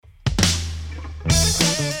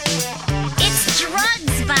It's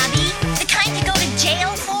drugs, Bobby. The kind you go to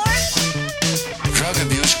jail for. Drug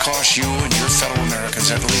abuse costs you and your fellow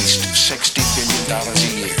Americans at least $60 billion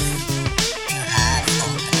a year.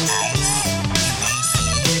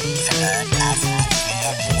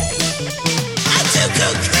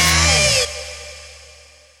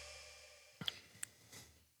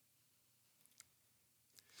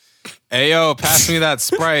 Hey, yo, pass me that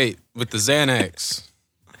Sprite with the Xanax.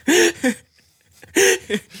 I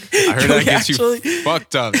heard that gets you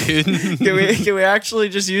fucked up, dude. Can we actually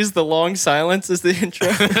just use the long silence as the intro?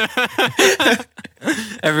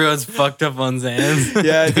 Everyone's fucked up on Xanax.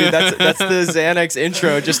 Yeah, dude, that's the Xanax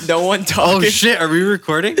intro. Just no one talking. Oh shit, are we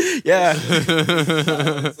recording? Yeah. And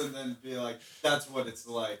then be like, that's what it's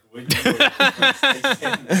like when you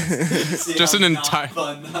Just an entire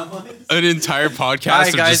podcast All right,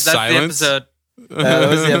 of guys, just that's silence. the episode. That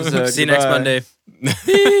was the episode. See you next Goodbye. Monday.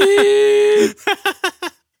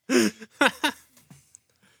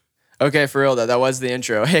 Okay, for real though, that was the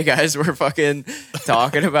intro. Hey guys, we're fucking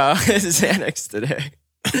talking about Xanax today.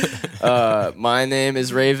 My name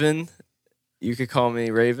is Raven. You could call me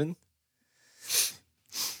Raven.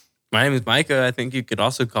 My name is Micah. I think you could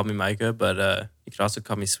also call me Micah, but you could also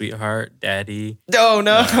call me sweetheart, daddy, No,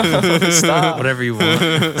 stop. whatever you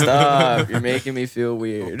want. Stop. You're making me feel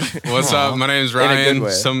weird. What's up? My name's a good Ryan. way.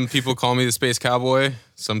 Some people call me the Space Cowboy.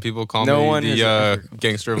 Some people call No me one has ever the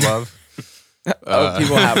Gangster of Love.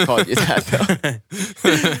 People have called you that though.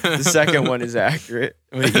 The second one is accurate.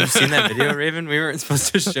 Wait, you've seen that video, Raven? We weren't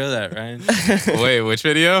supposed to show that, Ryan. Wait, which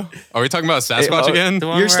video? Are we talking about Sasquatch Hey, again? The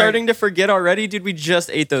one You're where starting to forget already, dude. We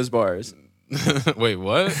just ate those bars. Wait,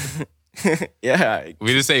 what? Yeah,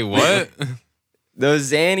 We just say what?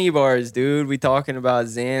 those Xanny bars, dude. We talking about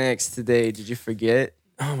Xanax today. Did you forget?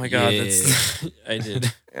 Oh my god, Yeah. that's I did.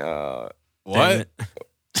 Uh, Damn What? it.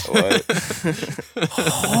 what?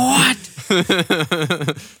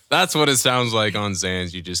 That's what it sounds like on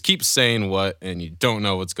Xans. You just keep saying what and you don't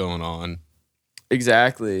know what's going on.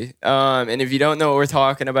 Exactly. And if you don't know what we're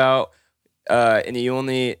talking about, and you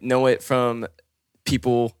only know it from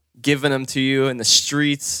people giving them to you in the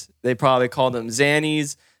streets, they probably call them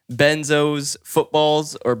Xannies, benzos,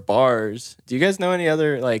 footballs, or bars. Do you guys know any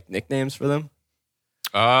other like nicknames for them?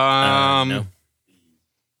 No.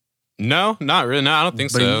 No, not really. No, I don't think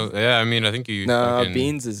so. Yeah, I mean, I think you. No, fucking-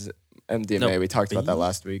 beans is MDMA. No, we talked about that beans?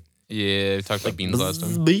 last week. Yeah, we talked about beans last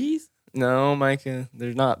time. Bees? No, Micah,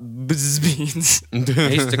 they're not beans. I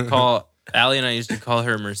used to call Allie and I used to call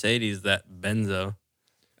her Mercedes that benzo.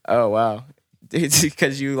 Oh wow, it's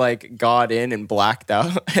because you like got in and blacked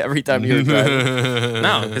out every time you were driving.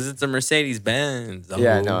 No, because it's a Mercedes Benz.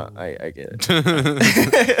 Yeah, no, I get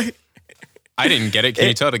it. I didn't get it. Can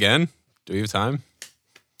you tell it again? Do we have time?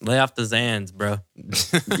 Lay off the Xans, bro.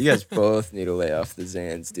 You guys both need to lay off the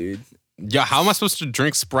Xans, dude. Yeah, how am I supposed to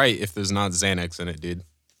drink Sprite if there's not Xanax in it, dude?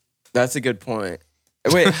 That's a good point.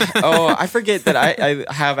 Wait, I forget that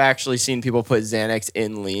I have actually seen people put Xanax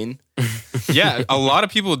in lean. Yeah, a lot of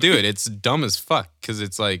people do it. It's dumb as fuck because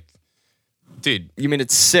it's like, dude, You mean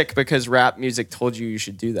it's sick because rap music told you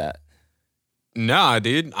should do that? nah,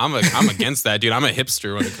 dude. I'm against that, dude. I'm a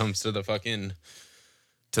hipster when it comes to the fucking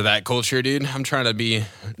to that culture, dude. I'm trying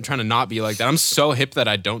to not be like that. I'm so hip that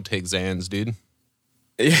I don't take Xans, dude.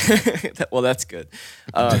 Well, that's good.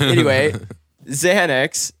 Anyway,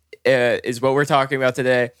 Xanax is what we're talking about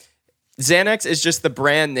today. Xanax is just the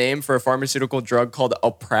brand name for a pharmaceutical drug called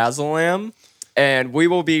alprazolam, and we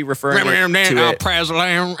will be referring to it.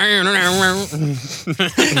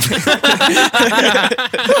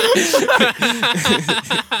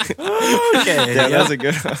 Okay. Yeah, that was a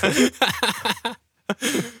good one.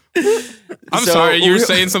 I'm So sorry, you were we-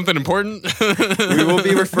 saying something important? We will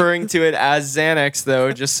be referring to it as Xanax,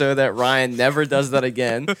 though, just so that Ryan never does that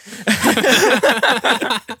again.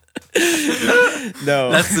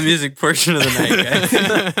 No. That's the music portion of the night, guys.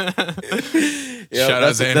 Yep, Shout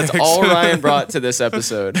out that's Xanax. all Ryan brought to this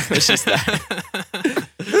episode. It's just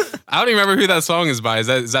that. I don't even remember who that song is by. Is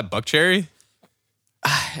that Buckcherry?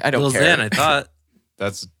 I don't Lil care. Xan, I thought.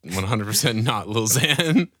 That's 100% not Lil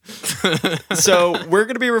Xan. So we're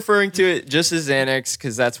going to be referring to it just as Xanax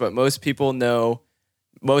because that's what most people know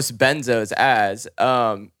most benzos as.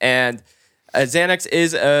 And Xanax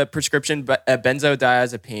is a prescription a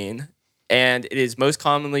benzodiazepine, and it is most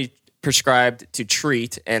commonly prescribed to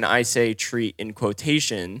treat, and I say treat in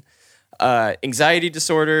quotation, anxiety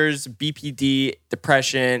disorders, BPD,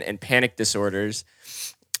 depression, and panic disorders.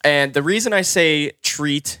 And the reason I say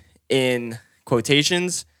treat in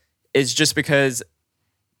quotations is just because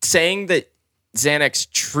saying that Xanax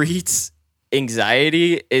treats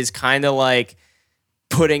anxiety is kind of like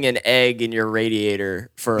putting an egg in your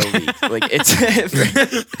radiator for a week. Like it's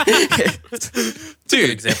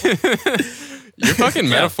Dude, your fucking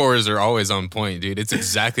metaphors are always on point, dude. It's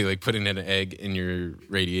exactly like putting an egg in your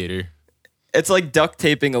radiator. it's like duct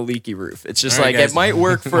taping a leaky roof. It's just All right, like guys. it might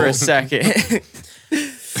work for a second,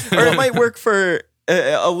 or it might work for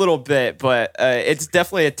a little bit, but it's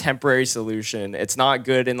definitely a temporary solution. It's not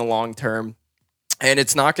good in the long term, and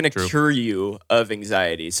it's not going to cure you of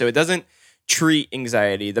anxiety. So it doesn't treat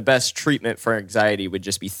anxiety. The best treatment for anxiety would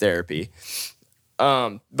just be therapy.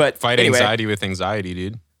 But Fight anyway, anxiety with anxiety,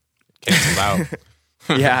 dude. Cancels out.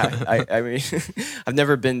 yeah, I mean, I've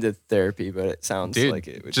never been to therapy, but it sounds Dude, like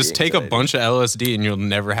it would just be take a anxiety. bunch of LSD and you'll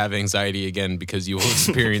never have anxiety again because you will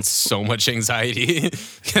experience so much anxiety.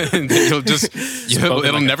 And you'll it'll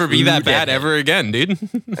like a never be true that bad deadhead. ever again, dude.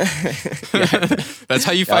 That's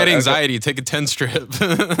how you fight okay. anxiety. Take a 10 strip.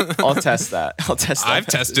 I'll test that. I'll test that. I've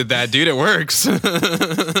tested that, dude. It works.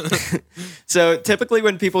 So typically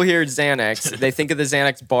when people hear Xanax, they think of the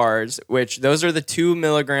Xanax bars, which those are the 2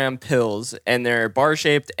 milligram pills, and they're bar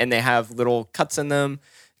shaped and they have little cuts in them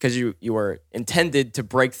because you were intended to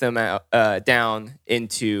break them out, down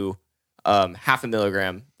into 0.5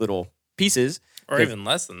 milligram little pieces. Or even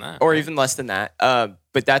less than that. Or right? even less than that.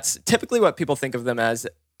 But that's typically what people think of them as.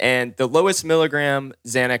 And the lowest milligram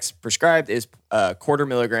Xanax prescribed is 0.25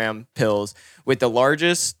 milligram pills, with the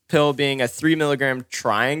largest pill being a 3 milligram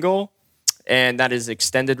triangle. And that is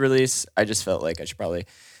extended release. I just felt like I should probably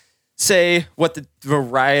say what the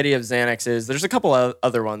variety of Xanax is. There's a couple of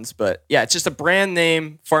other ones, but yeah, it's just a brand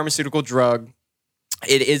name pharmaceutical drug.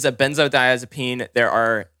 It is a benzodiazepine. There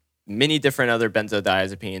are many different other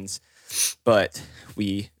benzodiazepines, but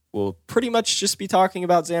we will pretty much just be talking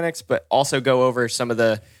about Xanax, but also go over some of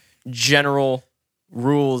the general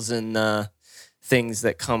rules and things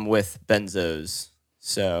that come with benzos.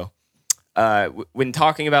 So when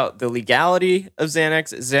talking about the legality of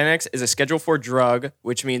Xanax, Xanax is a Schedule 4 drug,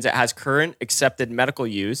 which means it has current accepted medical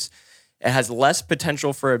use. It has less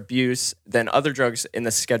potential for abuse than other drugs in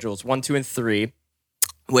the Schedules 1, 2, and 3,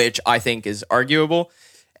 which I think is arguable.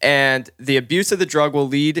 And the abuse of the drug will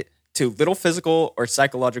lead to little physical or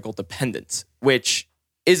psychological dependence, which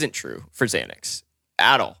isn't true for Xanax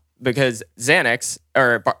at all. Because Xanax,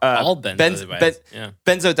 or All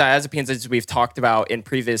benzodiazepines, as we've talked about in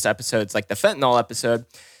previous episodes, like the fentanyl episode,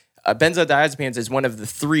 benzodiazepines is one of the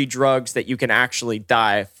 3 drugs that you can actually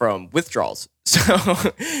die from withdrawals. So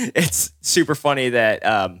it's super funny that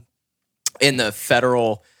in the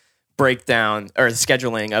federal breakdown or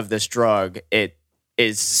scheduling of this drug, it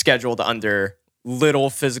is scheduled under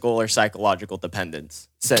little physical or psychological dependence,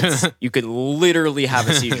 since you could literally have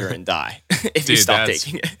a seizure and die if you Dude, stop that's-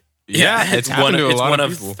 taking it. Yeah, it's happened one. to a It's lot one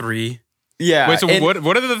of of people. 3. Yeah. Wait, so and- what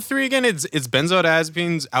are the 3 again? It's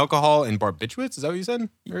benzodiazepines, alcohol, and barbiturates? Is that what you said?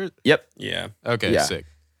 Or- Yep. Yeah. Okay, Yeah. sick.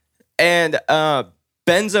 And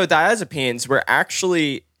benzodiazepines were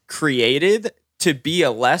actually created to be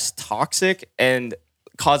a less toxic and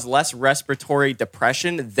cause less respiratory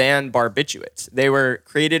depression than barbiturates. They were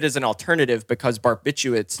created as an alternative because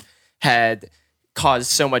barbiturates had caused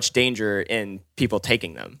so much danger in people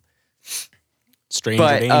taking them. Stranger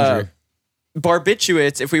But danger.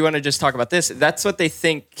 barbiturates, if we want to just talk about this, that's what they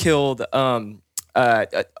think killed not Willie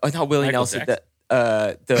Michael Nelson, Jackson.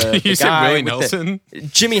 the You said guy Willie with Nelson?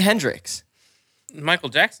 Jimi Hendrix. Michael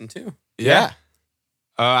Jackson too. Yeah.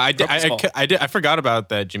 I forgot about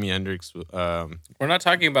that Jimi Hendrix. We're not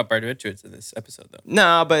talking about barbiturates in this episode though.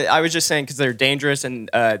 No, but I was just saying because they're dangerous and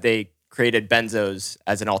they created benzos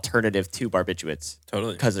as an alternative to barbiturates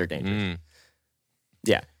Totally. because they're dangerous.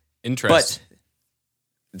 Yeah. Interest. But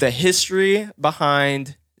the history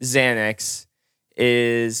behind Xanax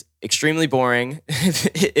is extremely boring.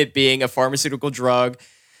 It being a pharmaceutical drug,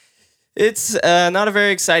 it's not a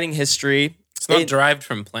very exciting history. It's not derived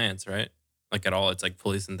from plants, right? Like at all. It's like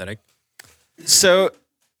fully synthetic. So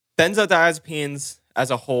benzodiazepines as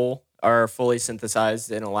a whole are fully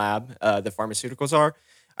synthesized in a lab. The pharmaceuticals are.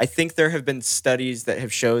 I think there have been studies that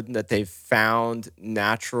have shown that they've found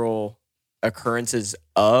natural occurrences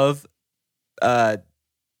of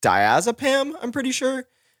diazepam, I'm pretty sure.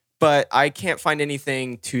 But I can't find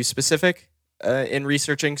anything too specific in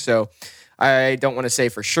researching. So I don't want to say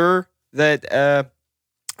for sure that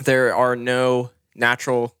there are no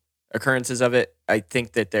natural occurrences of it. I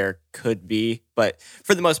think that there could be, but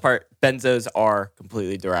for the most part, benzos are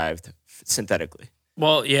completely derived synthetically.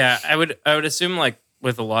 Well, yeah, I would assume like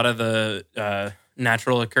with a lot of the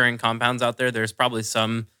natural occurring compounds out there, there's probably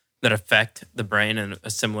some that affect the brain in a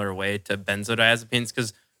similar way to benzodiazepines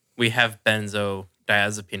because we have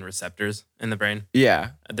benzodiazepine receptors in the brain.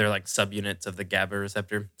 Yeah. They're like subunits of the GABA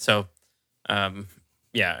receptor. So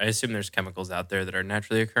yeah, I assume there's chemicals out there that are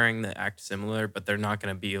naturally occurring that act similar, but they're not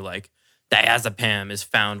going to be like diazepam is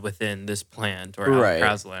found within this plant or Right.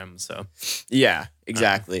 alprazolam. So Yeah,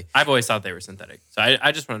 exactly. I've always thought they were synthetic. So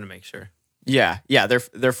I just wanted to make sure. Yeah,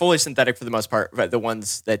 they're fully synthetic for the most part, but the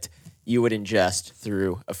ones that you would ingest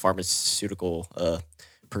through a pharmaceutical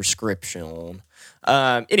prescription.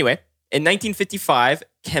 Anyway, in 1955,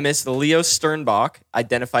 chemist Leo Sternbach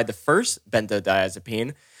identified the first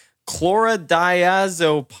benzodiazepine,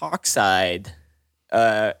 chlorodiazepoxide,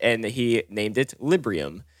 and he named it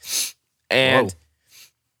Librium. And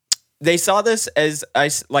they saw this as,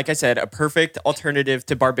 like I said, a perfect alternative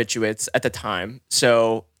to barbiturates at the time.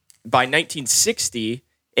 So by 1960,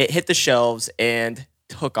 it hit the shelves and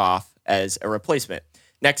took off as a replacement.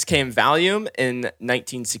 Next came Valium in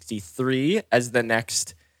 1963 as the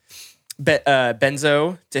next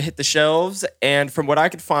benzo to hit the shelves. And from what I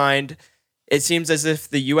could find, it seems as if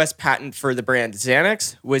the U.S. patent for the brand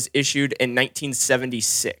Xanax was issued in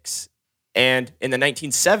 1976. And in the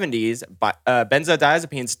 1970s,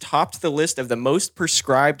 benzodiazepines topped the list of the most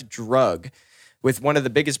prescribed drug, with one of the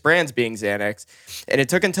biggest brands being Xanax. And it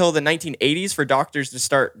took until the 1980s for doctors to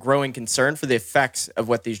start growing concern for the effects of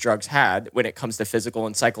what these drugs had when it comes to physical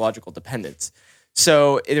and psychological dependence.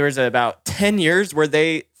 So there was about 10 years where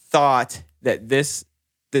they thought that this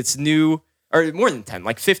new, or more than 10,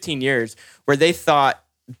 like 15 years, where they thought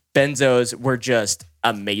benzos were just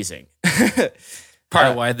amazing. Part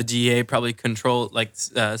of why the DEA probably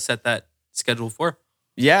set that Schedule 4.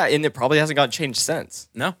 Yeah, and it probably hasn't gotten changed since.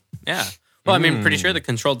 No, yeah. Well, I mean, pretty sure the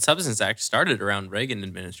Controlled Substance Act started around Reagan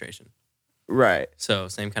administration. Right. So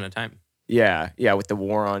same kind of time. Yeah, with the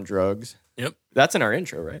war on drugs. Yep. That's in our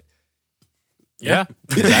intro, right? Yeah,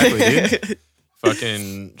 exactly, dude.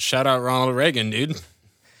 Fucking shout out Ronald Reagan, dude.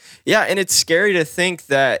 Yeah, and it's scary to think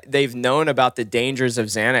that they've known about the dangers of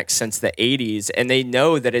Xanax since the 80s, and they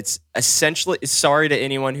know that it's essentially, sorry to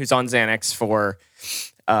anyone who's on Xanax for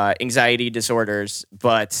anxiety disorders,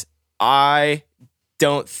 but I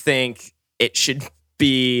don't think it should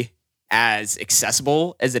be as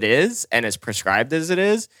accessible as it is and as prescribed as it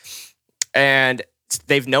is. And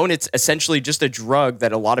they've known it's essentially just a drug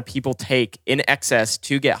that a lot of people take in excess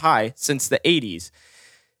to get high since the 80s.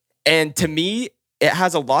 And to me, it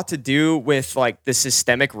has a lot to do with like the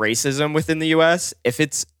systemic racism within the US. If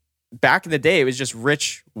it's back in the day, it was just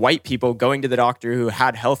rich white people going to the doctor who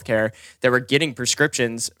had healthcare that were getting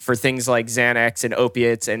prescriptions for things like Xanax and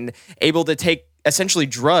opiates and able to take essentially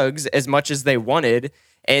drugs as much as they wanted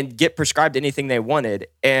and get prescribed anything they wanted.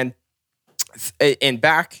 And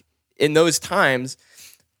back in those times,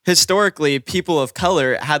 historically, people of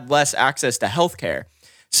color had less access to healthcare.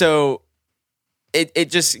 So it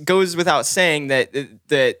just goes without saying that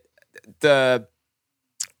the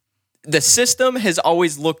system has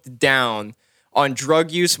always looked down on drug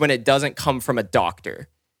use when it doesn't come from a doctor.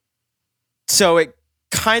 So it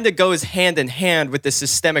kind of goes hand in hand with the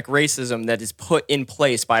systemic racism that is put in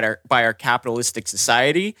place by our capitalistic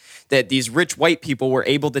society, that these rich white people were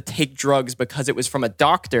able to take drugs because it was from a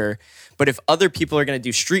doctor. But if other people are going to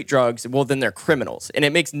do street drugs, well, then they're criminals. And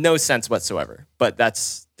it makes no sense whatsoever. But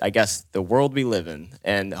that's, I guess, the world we live in.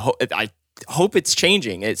 And I hope it's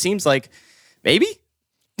changing. It seems like maybe.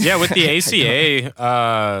 Yeah, with the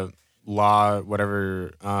ACA law,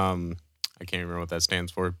 whatever, I can't remember what that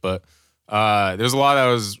stands for, but there's a law that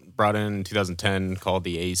was brought in 2010 called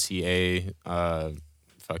the ACA. Let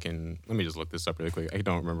me just look this up really quick. I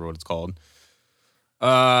don't remember what it's called.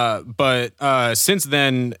 But since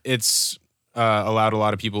then, it's allowed a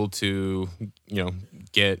lot of people to,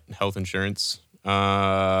 get health insurance.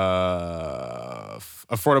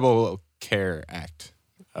 Affordable Care Act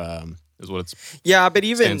is what it's. Yeah, but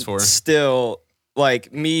even stands for. still,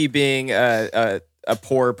 like me being a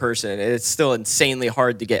poor person, it's still insanely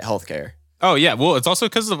hard to get healthcare. Oh yeah, well, it's also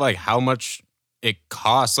because of like how much it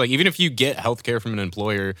costs. Like even if you get healthcare from an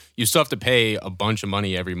employer, you still have to pay a bunch of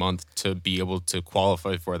money every month to be able to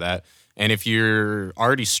qualify for that. And if you're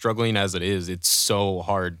already struggling as it is, it's so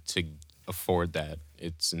hard to afford that.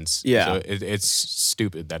 So it's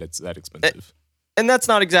stupid that it's that expensive. And that's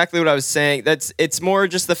not exactly what I was saying. It's more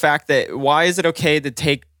just the fact that why is it okay to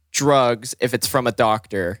take drugs if it's from a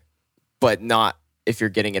doctor, but not if you're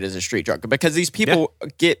getting it as a street drug? Because these people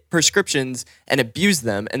get prescriptions and abuse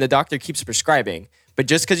them, and the doctor keeps prescribing. But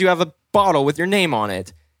just because you have a bottle with your name on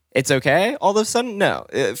it, it's okay? All of a sudden, no.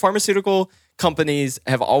 Pharmaceutical companies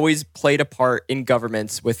have always played a part in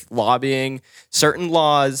governments with lobbying certain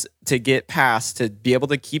laws to get passed to be able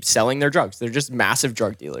to keep selling their drugs. They're just massive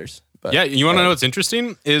drug dealers. But, yeah, you want to know what's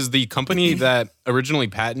interesting? Is the company that originally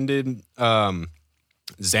patented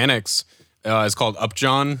Xanax It's called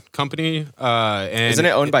Upjohn Company. And Isn't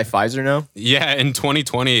it owned by Pfizer now? Yeah, in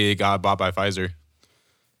 2020, it got bought by Pfizer.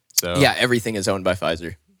 So Yeah, everything is owned by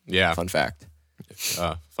Pfizer. yeah, Fun fact.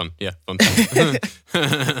 fun. Yeah, fun.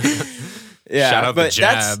 Yeah, Shout out the but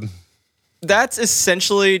jab. that's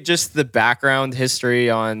essentially just the background history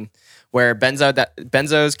on where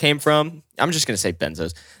benzos came from. I'm just gonna say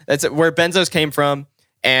benzos. That's where benzos came from,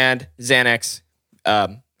 and Xanax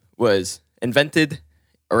was invented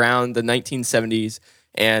around the 1970s,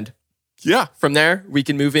 and yeah, from there we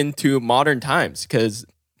can move into modern times because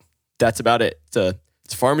that's about it. It's a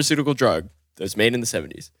pharmaceutical drug that was made in the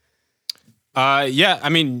 70s. Yeah, I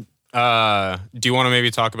mean, do you want to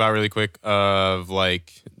maybe talk about really quick of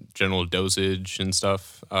like general dosage and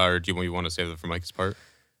stuff, or do you want to save that for Mike's part?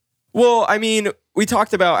 Well, I mean, we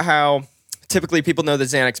talked about how typically people know the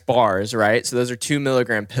Xanax bars, right? So those are 2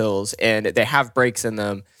 milligram pills, and they have breaks in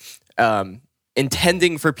them,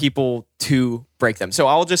 intending for people to break them. So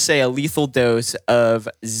I'll just say a lethal dose of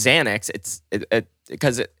Xanax.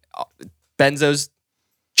 Because benzos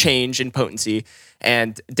change in potency,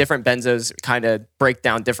 and different benzos kind of break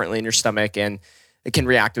down differently in your stomach, and it can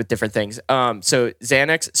react with different things. So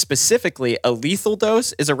Xanax specifically, a lethal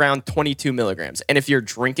dose is around 22 milligrams. And if you're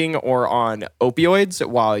drinking or on opioids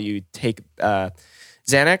while you take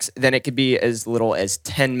Xanax, then it could be as little as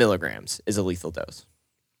 10 milligrams is a lethal dose.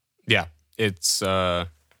 Yeah, it's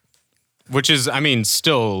which is, I mean,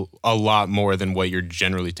 still a lot more than what you're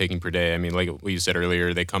generally taking per day. I mean, like what you said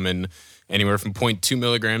earlier, they come in anywhere from 0.2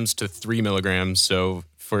 milligrams to 3 milligrams. So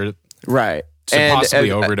for Right. to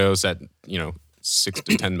possibly overdose at 6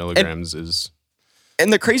 to 10 milligrams is.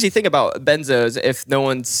 And the crazy thing about benzos,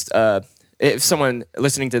 if someone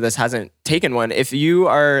listening to this hasn't taken one, if you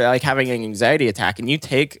are like having an anxiety attack and you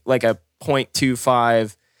take like a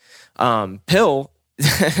 0.25 pill,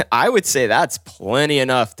 I would say that's plenty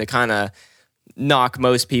enough to kind of knock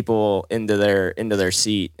most people into their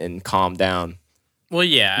seat and calm down. Well,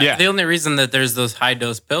 yeah. The only reason that there's those high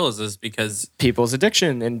dose pills is because People's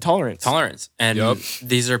addiction and tolerance. And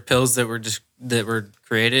these are pills that were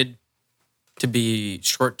created to be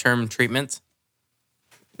short-term treatments,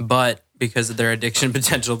 but because of their addiction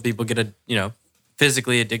potential, people get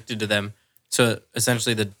physically addicted to them. So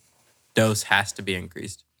essentially, the dose has to be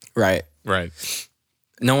increased. Right.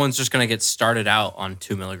 No one's just gonna get started out on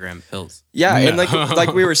 2 milligram pills. Yeah, and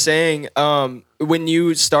like we were saying, when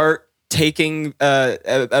you start taking a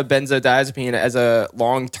benzodiazepine as a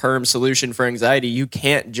long-term solution for anxiety, you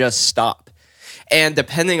can't just stop. And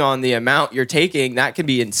depending on the amount you're taking, that can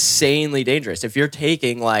be insanely dangerous. If you're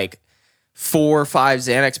taking like 4 or 5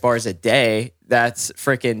 Xanax bars a day, that's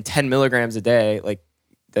freaking 10 milligrams a day. Like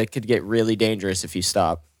that could get really dangerous if you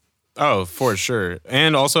stop. Oh, for sure.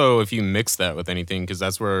 And also if you mix that with anything, because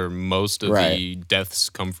that's where most of the deaths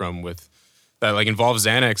come from with that like involves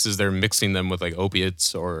Xanax, is they're mixing them with like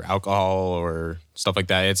opiates or alcohol or stuff like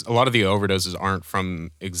that. It's a lot of the overdoses aren't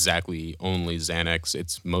from exactly only Xanax.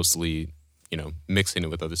 It's mostly, mixing it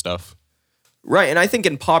with other stuff. Right. And I think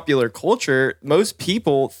in popular culture, most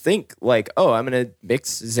people think like, oh, I'm going to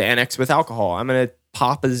mix Xanax with alcohol. I'm going to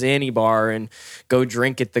pop a Xanny bar and go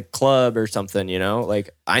drink at the club or something, Like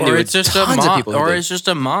I knew it's just tons of people. Or it's just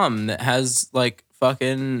a mom that has like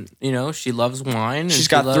fucking, she loves wine. She's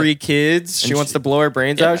got 3 kids. She wants to blow her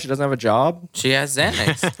brains out. She doesn't have a job. She has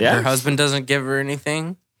Xanax. Her husband doesn't give her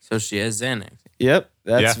anything, so she has Xanax. Yep.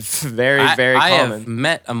 That's very, very common. I have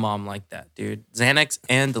met a mom like that, dude. Xanax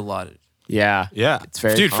and Dilaudid. Yeah. It's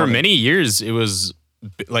very dude, common. for many years, it was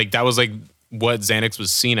like, that was like what Xanax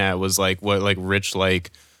was seen at, was like what like rich, like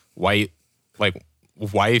white, like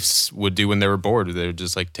wives would do when they were bored. They would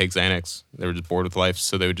just like take Xanax. They were just bored with life,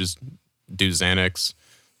 so they would just do Xanax.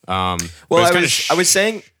 Well, I was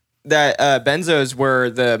saying that benzos were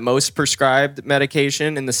the most prescribed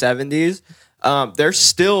medication in the 70s. They're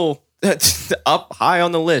still up high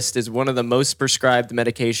on the list as one of the most prescribed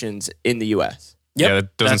medications in the U.S. Yep. Yeah,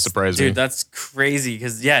 that doesn't surprise me. Dude, that's crazy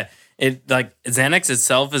because it like Xanax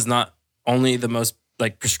itself is not only the most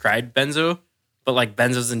like prescribed benzo, but like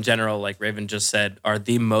benzos in general, like Raven just said, are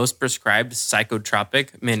the most prescribed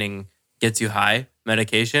psychotropic, meaning gets you high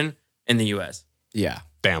medication in the U.S. Yeah.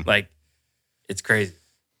 Damn. Like, it's crazy.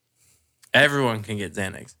 Everyone can get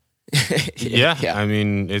Xanax. Yeah. I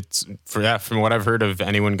mean, it's from what I've heard of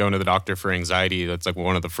anyone going to the doctor for anxiety, that's like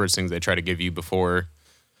one of the first things they try to give you before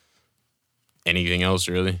anything else,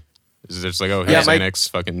 really. Is just like, oh, hey, Xanax,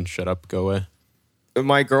 fucking shut up, go away.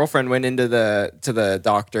 My girlfriend went into the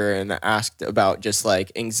doctor and asked about just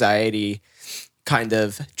like anxiety kind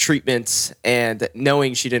of treatments, and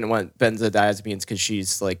knowing she didn't want benzodiazepines because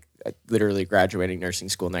she's like literally graduating nursing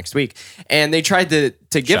school next week. And they tried to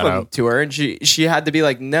give Shout them out. to her, and she had to be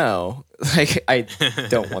like, no, like I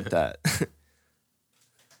don't want that.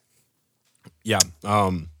 Yeah.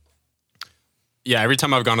 Yeah, every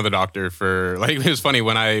time I've gone to the doctor for like it was funny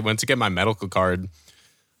when I went to get my medical card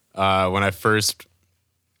when I first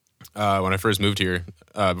moved here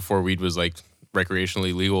before weed was like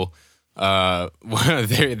recreationally legal.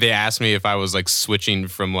 They asked me if I was like switching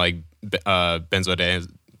from like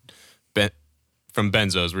from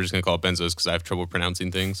benzos. We're just gonna call it benzos because I have trouble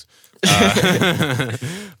pronouncing things.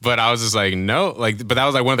 But I was just like, no, like, but that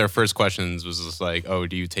was like one of their first questions was just like, oh,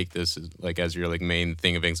 do you take this like as your like main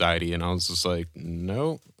thing of anxiety? And I was just like,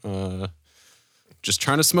 no, just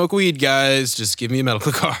trying to smoke weed, guys. Just give me a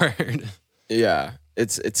medical card. Yeah,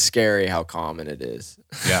 it's scary how common it is.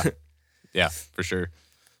 Yeah, for sure.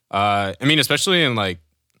 I mean, especially in like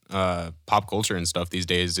pop culture and stuff these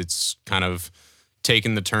days, it's kind of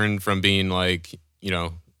taken the turn from being like, you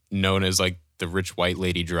know, known as like the rich white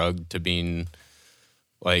lady drug to being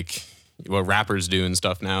like what rappers do and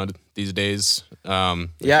stuff now these days. Yeah,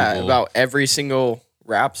 people- about every single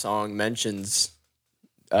rap song mentions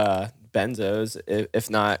benzos,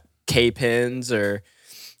 if not K-pins or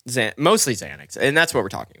mostly Xanax, and that's what we're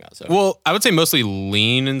talking about. So, Well, I would say mostly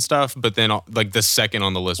lean and stuff, but then like the second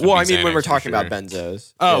on the list. Would well, be I mean, when Xanax we're for talking sure. about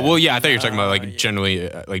benzos. Oh, well, yeah, I thought you were talking about like yeah. generally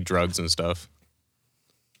like drugs and stuff.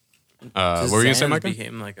 What were you gonna say,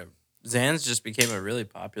 Micah? Xans just became a really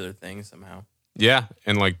popular thing somehow. Yeah,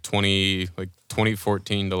 in like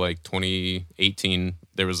 2014 to like 2018,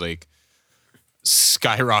 there was like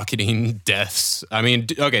skyrocketing deaths. I mean,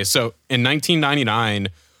 okay, so in 1999,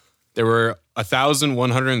 there were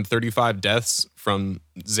 1,135 deaths from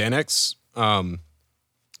Xanax, and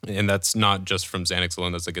that's not just from Xanax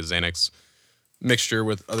alone. That's like a Xanax mixture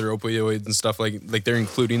with other opioids and stuff. Like they're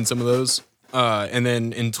including some of those. And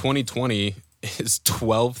then in 2020, it's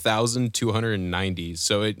 12,290.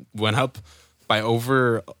 So it went up by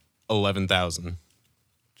over 11,000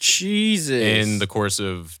 Jesus. in the course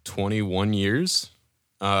of 21 years,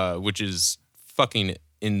 which is fucking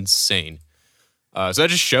insane. So that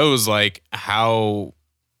just shows like how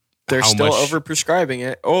They're how still much- overprescribing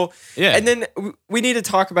it. Oh, Yeah. And then we need to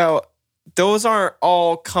talk about those aren't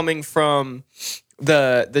all coming from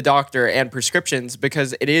the doctor and prescriptions,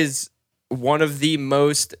 because it is one of the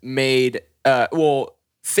most made,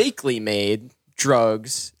 fakely made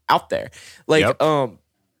drugs out there. Like, Yep.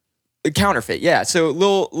 Counterfeit, yeah. So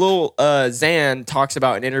Lil Xan talks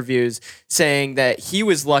about in interviews saying that he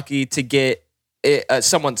was lucky to get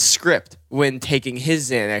someone's script when taking his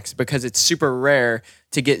Xanax, because it's super rare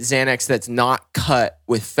to get Xanax that's not cut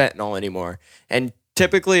with fentanyl anymore. And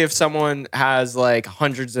typically, if someone has like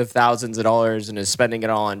hundreds of thousands of dollars and is spending it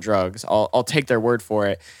all on drugs, I'll take their word for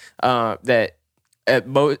it. That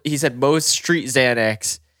he said most street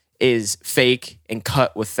Xanax is fake and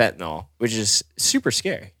cut with fentanyl, which is super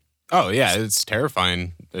scary. Oh yeah, it's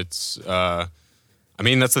terrifying. It's I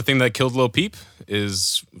mean that's the thing that killed Lil Peep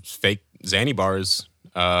is fake Xanny bars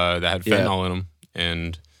that had fentanyl in them,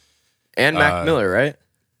 and Mac Miller, right?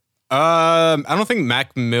 I don't think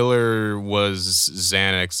Mac Miller was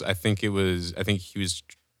Xanax. I think he was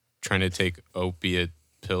trying to take opiate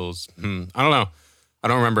pills. I don't know. I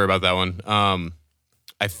don't remember about that one. I'm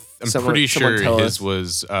pretty someone sure tell his us.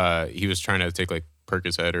 was he was trying to take like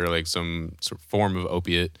Percocet or like some sort of form of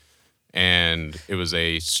opiate, and it was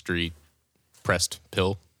a street pressed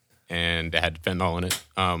pill, and it had fentanyl in it.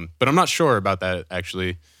 But I'm not sure about that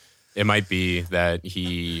actually. It might be that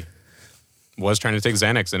he was trying to take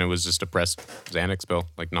Xanax and it was just a pressed Xanax pill,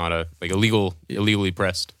 like not a like illegally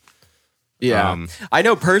pressed. Yeah. I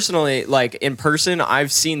know personally, like in person,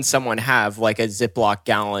 I've seen someone have like a Ziploc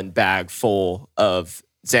gallon bag full of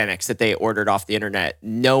Xanax that they ordered off the internet,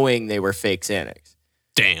 knowing they were fake Xanax.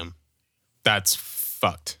 Damn, that's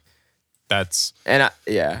fucked. That's not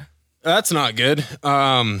good.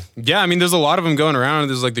 Yeah, I mean, there's a lot of them going around.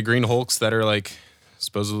 There's like the Green Hulks that are like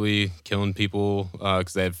supposedly killing people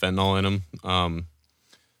because they had fentanyl in them.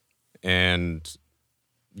 And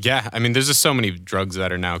yeah, I mean, there's just so many drugs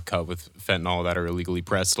that are now cut with fentanyl that are illegally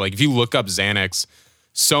pressed. Like if you look up Xanax,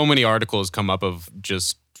 so many articles come up of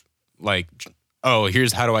just like, oh,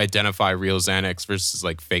 here's how to identify real Xanax versus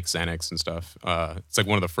like fake Xanax and stuff. It's like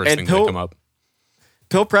one of the first things that come up.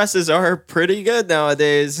 Pill presses are pretty good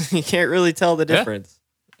nowadays. You can't really tell the difference.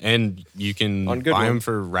 And you can On buy good them ones.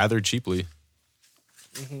 for rather cheaply.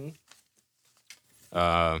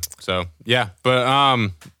 So yeah, but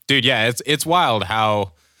dude, yeah, it's wild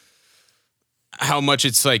how much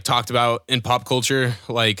it's like talked about in pop culture.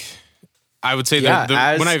 Like I would say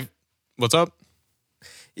Yeah, what's up?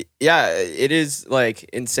 Yeah, it is like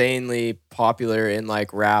insanely popular in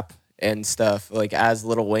like rap and stuff. Like as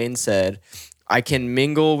Lil Wayne said, I can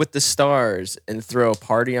mingle with the stars and throw a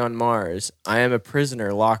party on Mars. I am a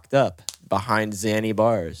prisoner locked up behind Xanny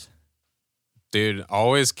bars. Dude,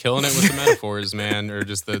 always killing it with the metaphors, man, or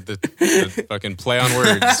just the fucking play on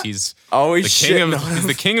words. He's Always the king shitting of on he's him.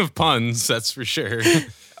 the king of puns, that's for sure.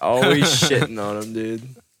 Always shitting on him,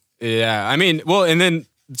 dude. Yeah, I mean, well, and then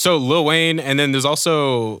so Lil Wayne, and then there's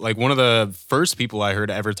also like one of the first people I heard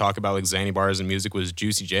ever talk about like Xanny bars and music was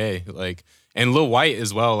Juicy J, like, and Lil White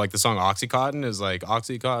as well. Like the song Oxycontin is like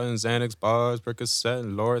Oxycontin, Xanax bars, Percocet,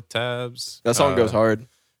 and Loratabs. That song goes hard.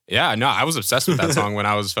 Yeah, no, I was obsessed with that song when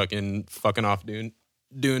I was fucking off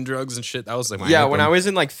doing drugs and shit. That was like my Yeah, when I anthem. was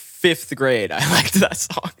in like 5th grade, I liked that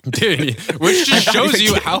song. Dude, which just I'm not shows even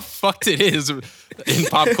you kidding. how fucked it is in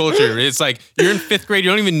pop culture. It's like you're in 5th grade, you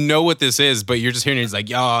don't even know what this is, but you're just hearing it's like,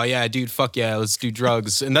 oh yeah, dude, fuck yeah, let's do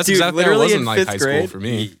drugs. And that's Dude, exactly how it literally was in in like 5th high school grade, for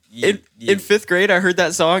me. In 5th grade, I heard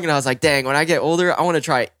that song and I was like, dang, when I get older, I want to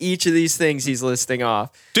try each of these things he's listing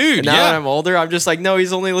off. Dude, And now yeah. that I'm older, I'm just like, no,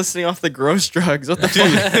 he's only listing off the gross drugs. What the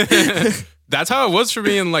fuck? That's how it was for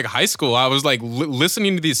me in like high school. I was like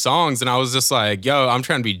listening to these songs and I was just like, yo, I'm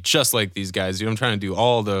trying to be just like these guys, dude. I'm trying to do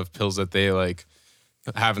all the pills that they like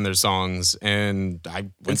have in their songs. And I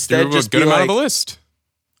went Instead, through a just good be amount of like- the list.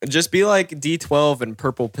 Just be like D12 and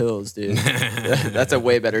Purple Pills, dude. That's a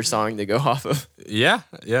way better song to go off of. Yeah,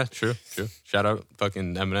 true. Shout out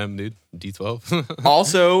fucking Eminem, dude. D12.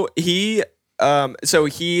 Also, he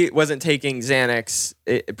wasn't taking Xanax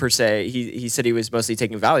per se. He said he was mostly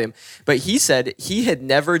taking Valium, but he said he had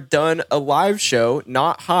never done a live show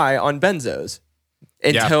not high on benzos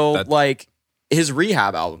until that- like his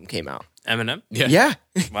rehab album came out. Eminem? Yeah.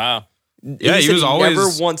 Wow. Yeah, he said was always- never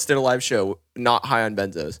once did a live show not high on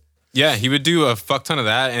benzos. Yeah, he would do a fuck ton of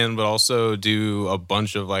that and would also do a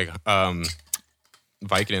bunch of like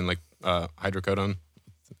Vicodin, like hydrocodone.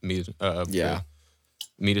 Yeah.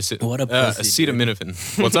 What a pussy, dude.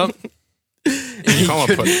 Acetaminophen. What's up? Call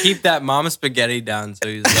him a pussy. Keep that mama spaghetti down, so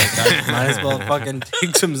he's like, I might as well fucking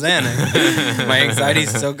take some Xanax. My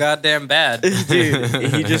anxiety's so goddamn bad.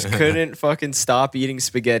 Dude, he just couldn't fucking stop eating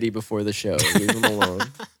spaghetti before the show. Leave him alone.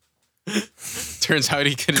 Turns out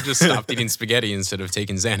he could have just stopped eating spaghetti instead of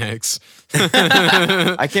taking Xanax.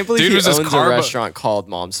 I can't believe Dude he was just owns a carb- restaurant called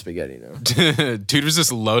Mom's Spaghetti now. Dude was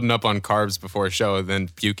just loading up on carbs before a show, then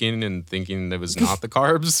puking and thinking it was not the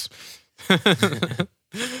carbs.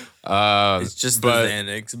 It's just but- the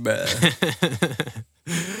Xanax,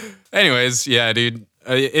 but Anyways, yeah, dude,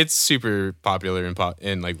 it's super popular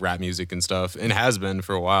in like rap music and stuff, and has been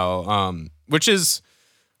for a while. Which is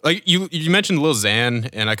like you mentioned Lil Xan,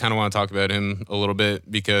 and I kind of want to talk about him a little bit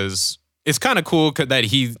because it's kind of cool that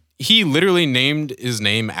he literally named his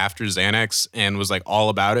name after Xanax and was like all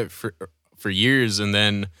about it for years, and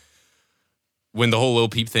then when the whole Lil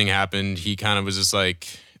Peep thing happened, he kind of was just like,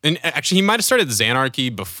 and actually he might have started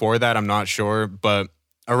Xanarchy before that, I'm not sure, but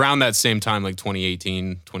around that same time, like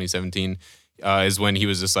 2018, 2017, is when he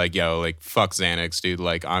was just like, yo, like, fuck Xanax, dude.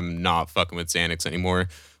 Like, I'm not fucking with Xanax anymore.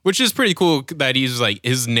 Which is pretty cool that he's like,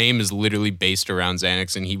 his name is literally based around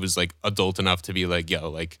Xanax, and he was like adult enough to be like, yo,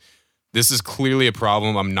 like, this is clearly a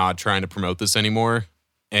problem. I'm not trying to promote this anymore.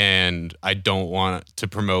 And I don't want to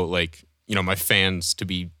promote, like, you know, my fans to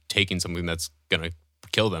be taking something that's going to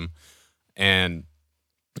kill them. And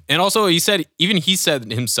also he said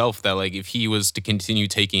himself that like if he was to continue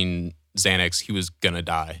taking Xanax, he was gonna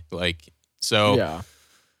die. Like, so Yeah.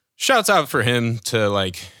 shouts out for him to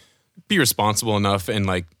like be responsible enough and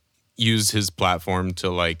like use his platform to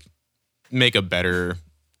like make a better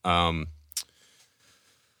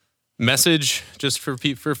message just for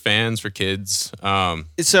fans, for kids.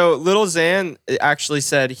 So Little Xan actually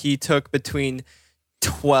said he took between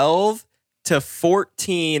 12 to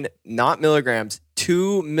 14, not milligrams,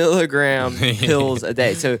 2 milligram pills a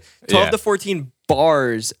day. So 12 Yeah. to 14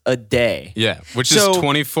 bars a day. Yeah, which So- is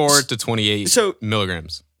 24 to 28 so-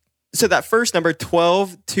 milligrams. So that first number,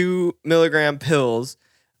 12 2 milligram pills,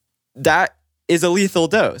 that is a lethal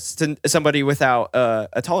dose to somebody without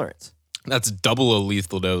a tolerance. That's double a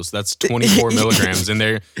lethal dose. That's 24 milligrams in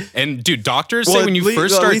there. And dude, doctors say when you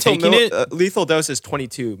first start lethal taking it, lethal dose is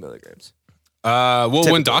 22 milligrams. when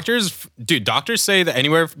typically. doctors say that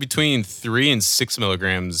anywhere between 3 and 6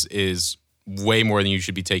 milligrams is way more than you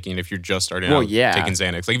should be taking if you're just starting Well, out yeah. taking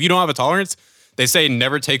Xanax. Like if you don't have a tolerance, they say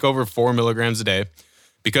never take over 4 milligrams a day,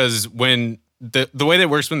 because when the way that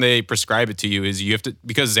works when they prescribe it to you is you have to,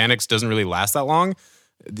 because Xanax doesn't really last that long.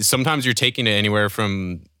 Sometimes you're taking it anywhere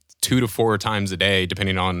from 2 to 4 times a day,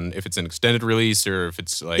 depending on if it's an extended release or if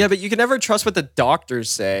it's like. Yeah, but you can never trust what the doctors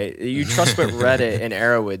say. You trust what Reddit and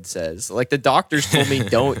Arrowwood says. Like the doctors told me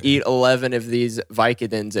don't eat 11 of these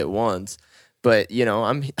Vicodins at once. But, you know,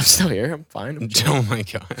 I'm still here. I'm fine. Oh my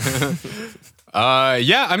God.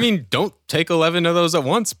 Yeah, I mean, don't take 11 of those at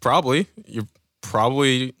once, probably. You're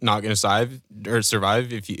probably not going to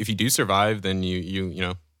survive. If you do survive, then you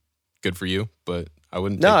know, good for you. But I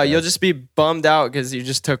wouldn't. No, take that. you'll just be bummed out because you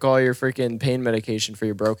just took all your freaking pain medication for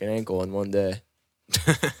your broken ankle in one day.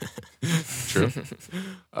 True.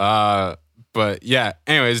 But yeah,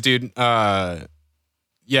 anyways, dude,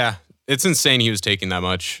 yeah, it's insane he was taking that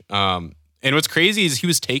much. And what's crazy is he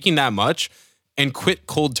was taking that much and quit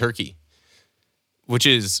cold turkey, which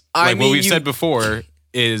is like what we've said before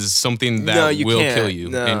is something that will kill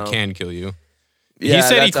you and can kill you. Yeah, he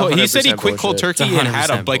said he quit cold bullshit. turkey and had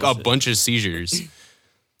a bullshit. bunch of seizures.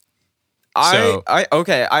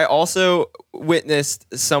 I also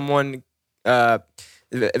witnessed someone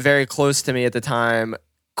very close to me at the time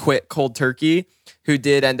quit cold turkey who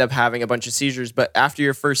did end up having a bunch of seizures. But after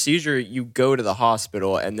your first seizure, you go to the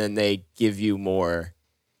hospital and then they give you more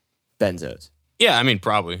benzos. Yeah, I mean,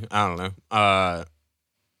 probably. I don't know.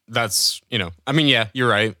 That's, you know, I mean, yeah, you're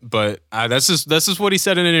right. But that's just what he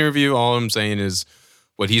said in an interview. All I'm saying is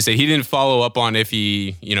what he said. He didn't follow up on if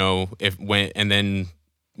he, you know, went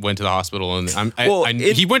to the hospital. And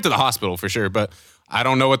he went to the hospital for sure. But I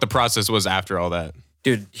don't know what the process was after all that.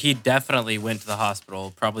 Dude, he definitely went to the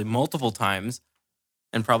hospital probably multiple times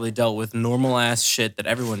and probably dealt with normal ass shit that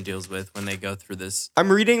everyone deals with when they go through this.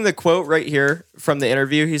 I'm reading the quote right here from the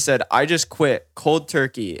interview. He said, I just quit cold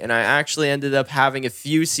turkey and I actually ended up having a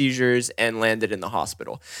few seizures and landed in the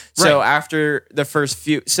hospital. So Right. after the first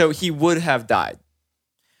few, so he would have died.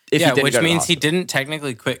 If he didn't which go to the means he hospital. didn't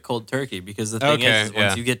technically quit cold turkey because the thing is once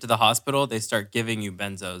yeah. you get to the hospital, they start giving you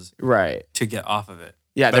benzos Right. to get off of it.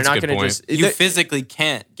 Yeah, That's a they're not good going to point. just. You physically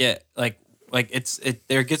can't get like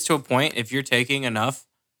there gets to a point if you're taking enough,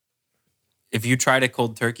 if you try to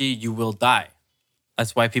cold turkey, you will die.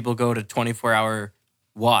 That's why people go to 24-hour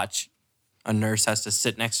watch. A nurse has to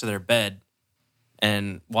sit next to their bed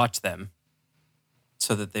and watch them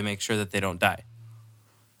so that they make sure that they don't die.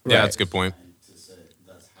 Yeah, Right. that's a good point. To say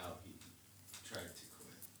that's how he tried to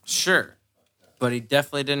quit. Sure. But he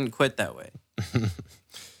definitely didn't quit that way.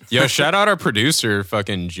 Yo, shout out our producer,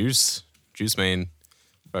 fucking Juice Man.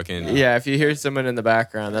 Fucking Yeah, if you hear someone in the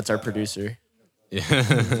background, that's our producer. yeah.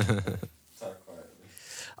 Talk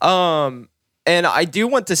quietly. And I do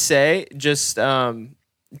want to say, just to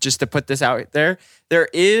put this out there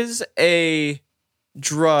is a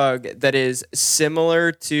drug that is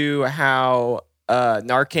similar to how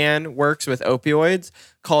Narcan works with opioids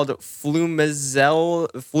called flumazenil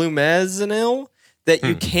that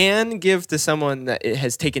you can give to someone that it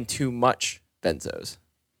has taken too much benzos.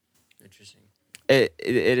 Interesting.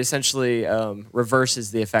 It essentially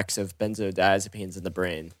reverses the effects of benzodiazepines in the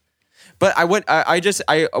brain. But I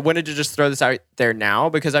wanted to just throw this out there now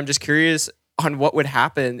because I'm just curious on what would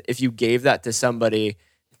happen if you gave that to somebody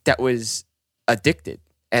that was addicted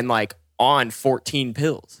and like on 14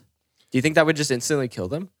 pills. Do you think that would just instantly kill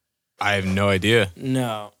them? I have no idea.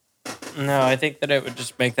 No, I think that it would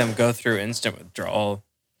just make them go through instant withdrawal.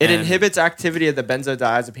 It And- inhibits activity of the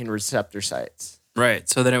benzodiazepine receptor sites. Right.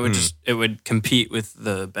 So then it would it would compete with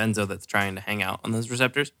the benzo that's trying to hang out on those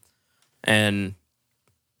receptors. And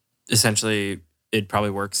essentially it'd probably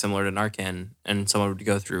work similar to Narcan and someone would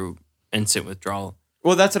go through instant withdrawal.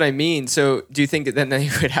 Well, that's what I mean. So do you think that then they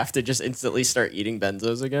would have to just instantly start eating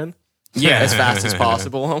benzos again? Yeah. As fast as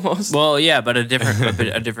possible almost? Well, yeah, but a different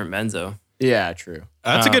a different benzo. Yeah, true.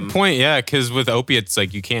 That's a good point. Yeah, because with opiates,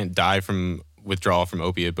 like you can't die from withdrawal from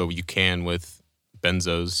opiate, but you can with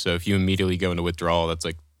benzos. So if you immediately go into withdrawal, that's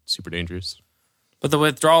like super dangerous. But the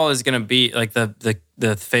withdrawal is going to be like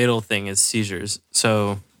the fatal thing is seizures.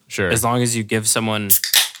 So Sure. as long as you give someone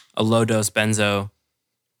a low dose benzo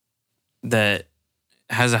that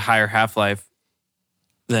has a higher half-life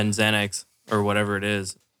than Xanax or whatever it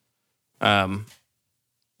is,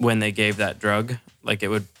 when they gave that drug, like it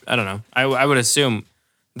would, I don't know. I would assume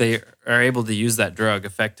they are able to use that drug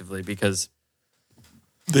effectively because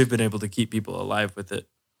they've been able to keep people alive with it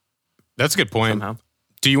That's a good point. somehow.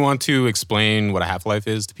 Do you want to explain what a half-life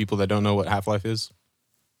is to people that don't know what half-life is?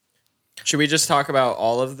 Should we just talk about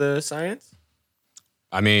all of the science?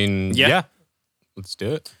 I mean, Yeah. yeah. Let's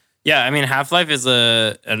do it. Yeah, I mean, Half-Life is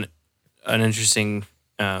an interesting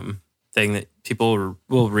thing that people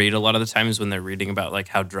will read a lot of the times when they're reading about like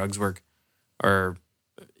how drugs work, or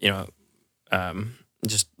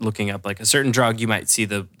just looking up like a certain drug, you might see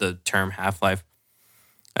the term Half-Life.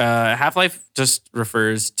 Half-life just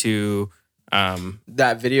refers to,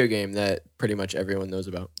 That video game that pretty much everyone knows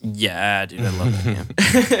about. yeah, dude, I love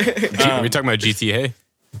that game. Are we talking about GTA?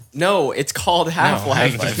 No, it's called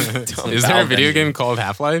Half-Life. Dumb Is there a bad video thing. game called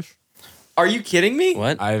Half-Life? Are you kidding me?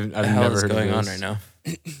 What I've the hell never is heard going of on this. right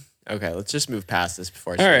now? Okay, let's just move past this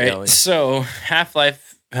before I All start right, yelling. so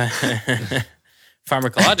Half-Life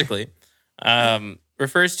pharmacologically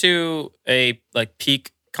refers to a like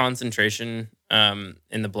peak concentration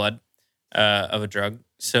in the blood of a drug.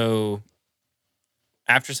 So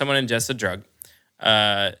after someone ingests a drug,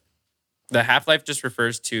 the half-life just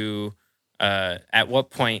refers to at what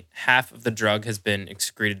point half of the drug has been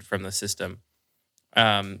excreted from the system.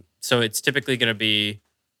 So it's typically going to be,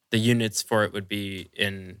 the units for it would be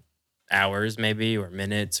in hours maybe, or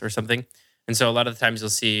minutes or something. And so a lot of the times you'll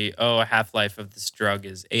see, a half-life of this drug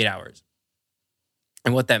is 8 hours.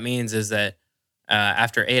 And what that means is that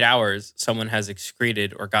after 8 hours, someone has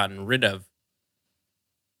excreted or gotten rid of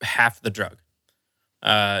half the drug.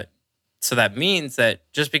 So that means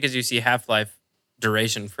that just because you see half-life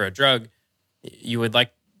duration for a drug, you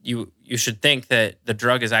should think that the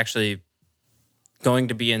drug is actually going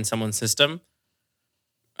to be in someone's system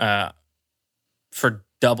for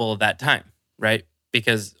double that time, right?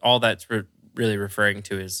 Because all that's really referring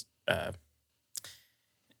to is,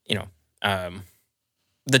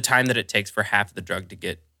 the time that it takes for half the drug to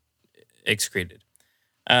get excreted.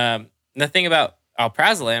 The thing about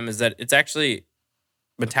alprazolam is that it's actually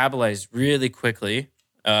metabolized really quickly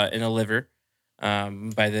in the liver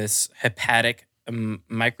by this hepatic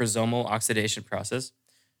microsomal oxidation process.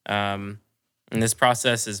 And this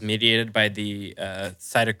process is mediated by the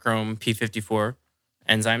cytochrome P54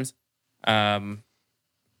 enzymes.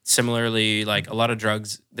 Similarly, like a lot of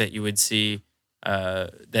drugs that you would see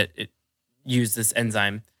use this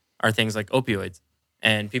enzyme are things like opioids.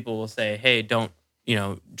 And people will say, hey, don't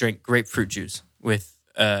drink grapefruit juice with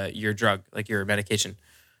your drug, like your medication.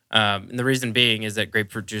 And the reason being is that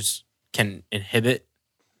grapefruit juice can inhibit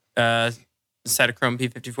cytochrome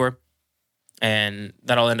P54. And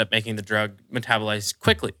that'll end up making the drug metabolize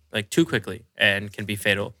quickly, like too quickly, and can be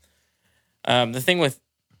fatal. The thing with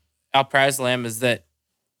alprazolam is that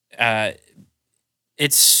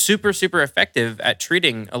it's super, super effective at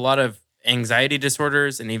treating a lot of anxiety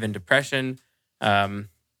disorders and even depression and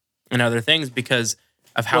other things because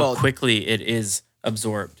of how quickly it is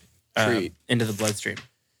absorbed into the bloodstream.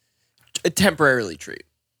 Temporarily treat.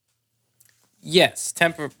 Yes,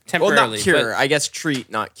 temporarily. Well, not cure. but- I guess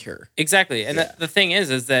treat, not cure. Exactly. And the thing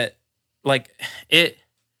is that like it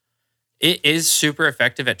is super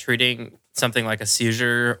effective at treating something like a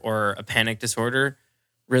seizure or a panic disorder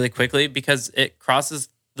really quickly because it crosses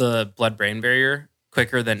the blood-brain barrier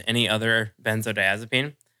quicker than any other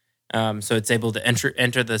benzodiazepine. So it's able to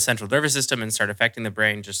enter the central nervous system and start affecting the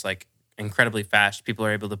brain just like incredibly fast. People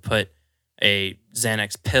are able to put a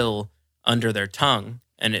Xanax pill under their tongue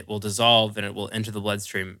and it will dissolve and it will enter the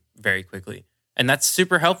bloodstream very quickly. And that's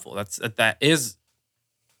super helpful. That is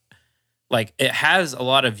like, it has a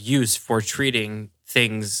lot of use for treating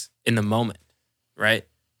things in the moment, right?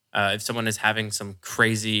 If someone is having some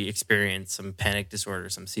crazy experience, some panic disorder,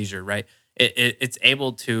 some seizure, right? It's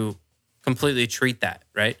able to completely treat that,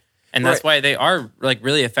 right? And that's why they are like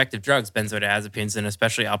really effective drugs, benzodiazepines, and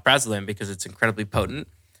especially alprazolam, because it's incredibly potent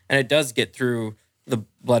and it does get through the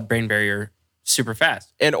blood-brain barrier super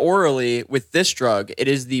fast. And orally, with this drug, it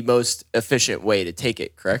is the most efficient way to take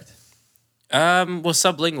it, correct? Well,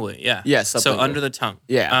 sublingually, yeah. Yeah, So sublingual. under the tongue.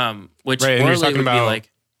 Yeah. Which Right, and you're orally talking would be about- like,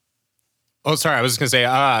 Oh, sorry. I was just gonna say,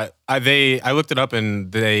 I looked it up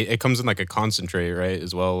and it comes in like a concentrate, right?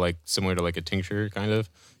 As well, like similar to like a tincture, kind of,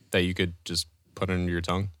 that you could just put under your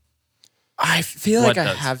tongue. I feel What like I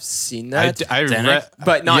does? have seen that, I Xanax? read,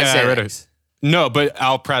 but not yeah, I read Xanax. no, but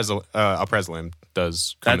alprazolam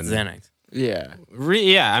does come that's in. Xanax. Yeah.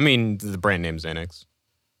 Yeah, I mean the brand name Xanax.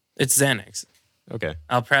 It's Xanax. Okay,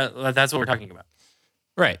 That's what we're talking about.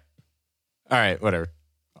 right. All right, whatever.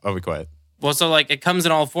 I'll be quiet. Well, so like it comes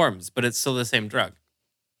in all forms, but it's still the same drug.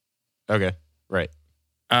 Okay, right.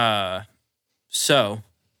 So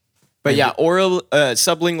But yeah, oral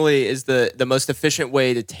sublingually is the most efficient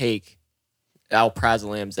way to take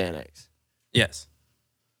alprazolam Xanax. yes.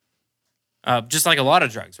 Just like a lot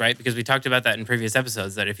of drugs, right? Because we talked about that in previous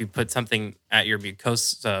episodes, that if you put something at your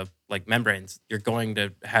mucosa, like membranes, you're going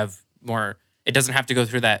to have more. It doesn't have to go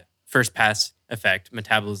through that first pass effect,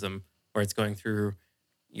 metabolism, where it's going through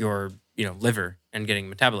your liver and getting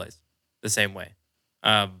metabolized the same way.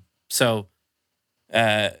 So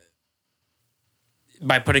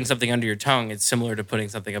by putting something under your tongue, it's similar to putting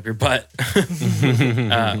something up your butt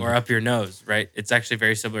or up your nose, right? It's actually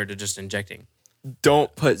very similar to just injecting.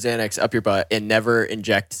 don't put Xanax up your butt and never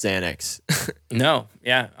inject Xanax. No,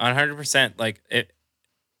 yeah, 100%. Like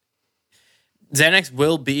Xanax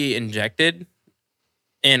will be injected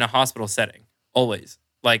in a hospital setting, always.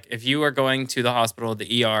 Like if you are going to the hospital,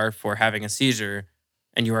 the ER for having a seizure,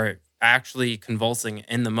 and you are actually convulsing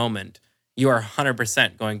in the moment, you are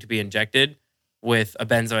 100% going to be injected with a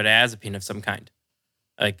benzodiazepine of some kind.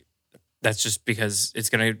 Like that's just because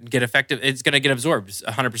it's going to get effective. It's going to get absorbed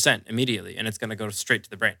 100% immediately, and it's going to go straight to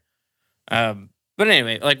the brain. But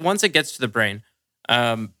anyway, like once it gets to the brain,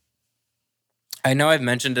 I know I've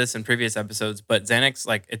mentioned this in previous episodes, but Xanax,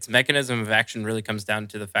 like its mechanism of action really comes down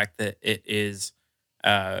to the fact that it is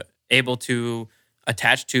able to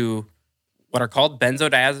attach to what are called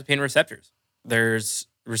benzodiazepine receptors. There's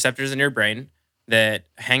receptors in your brain that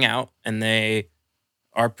hang out, and they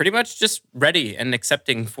are pretty much just ready and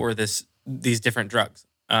accepting for these different drugs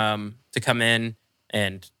to come in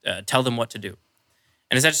and tell them what to do.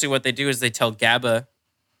 And essentially what they do is they tell GABA,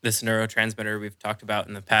 this neurotransmitter we've talked about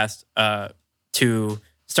in the past, to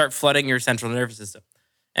start flooding your central nervous system.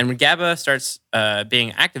 And when GABA starts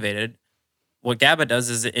being activated, what GABA does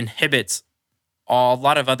is it inhibits a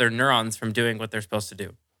lot of other neurons from doing what they're supposed to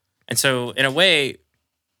do. And so in a way,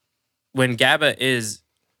 when GABA is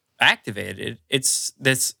activated, it's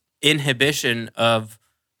this inhibition of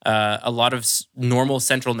a lot of normal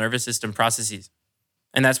central nervous system processes.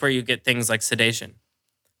 And that's where you get things like sedation,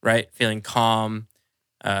 right? Feeling calm,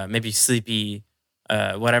 maybe sleepy,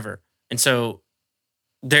 whatever. And so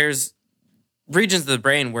there's regions of the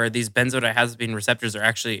brain where these benzodiazepine receptors are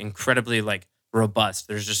actually incredibly like robust.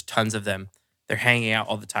 There's just tons of them. They're hanging out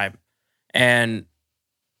all the time. And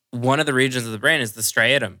one of the regions of the brain is the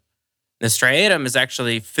striatum. The striatum is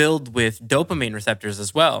actually filled with dopamine receptors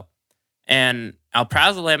as well. And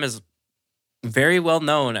alprazolam is very well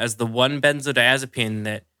known as the one benzodiazepine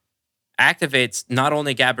that activates not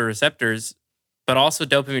only GABA receptors, but also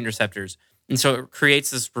dopamine receptors. And so it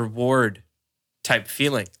creates this reward type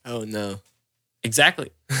feeling. Oh, no.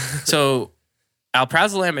 Exactly. So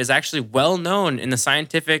alprazolam is actually well known in the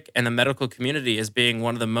scientific and the medical community as being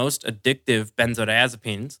one of the most addictive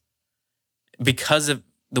benzodiazepines because of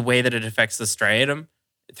the way that it affects the striatum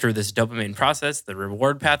through this dopamine process, the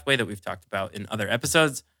reward pathway that we've talked about in other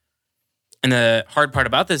episodes. And the hard part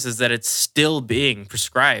about this is that it's still being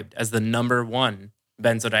prescribed as the number one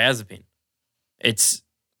benzodiazepine. It's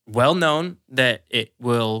well known that it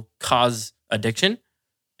will cause addiction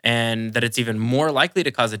and that it's even more likely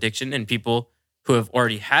to cause addiction in people who have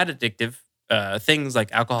already had addictive things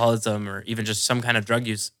like alcoholism or even just some kind of drug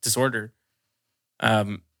use disorder.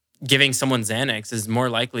 Giving someone Xanax is more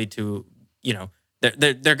likely to,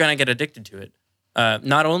 they're going to get addicted to it.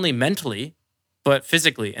 Not only mentally, but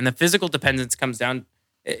physically. And the physical dependence comes down,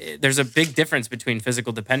 there's a big difference between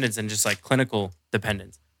physical dependence and just like clinical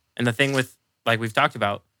dependence. And the thing with, like we've talked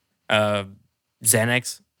about,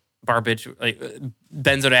 Xanax,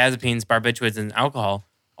 benzodiazepines, barbiturates, and alcohol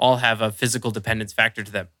all have a physical dependence factor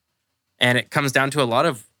to them. And it comes down to a lot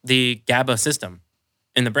of the GABA system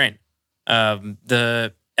in the brain.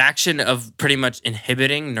 The action of pretty much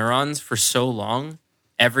inhibiting neurons for so long,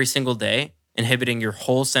 every single day, inhibiting your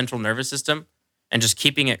whole central nervous system and just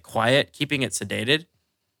keeping it quiet, keeping it sedated,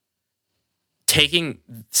 taking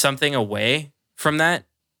something away from that,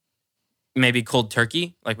 maybe cold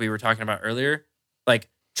turkey, like we were talking about earlier, like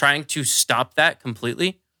trying to stop that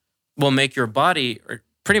completely will make your body, or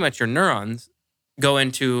pretty much your neurons, go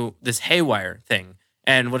into this haywire thing.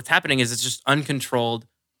 And what's happening is it's just uncontrolled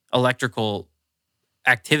electrical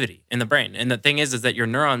activity in the brain. And the thing is that your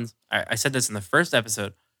neurons, I said this in the first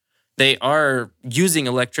episode, they are using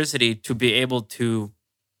electricity to be able to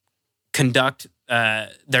conduct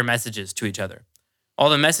their messages to each other. All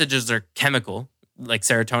the messages are chemical, like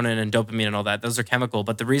serotonin and dopamine and all that. Those are chemical.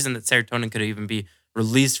 But the reason that serotonin could even be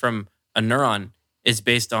released from a neuron is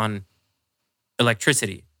based on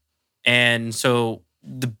electricity. And so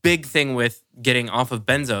the big thing with getting off of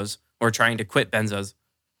benzos or trying to quit benzos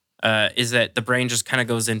is that the brain just kind of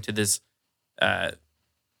goes into this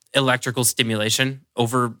electrical stimulation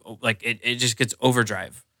it just gets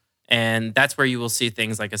overdrive. And that's where you will see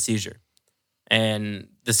things like a seizure. And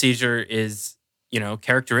the seizure is,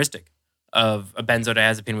 characteristic of a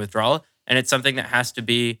benzodiazepine withdrawal. And it's something that has to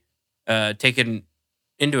be taken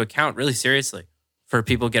into account really seriously for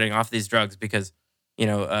people getting off these drugs because,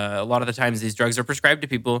 a lot of the times these drugs are prescribed to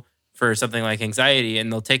people for something like anxiety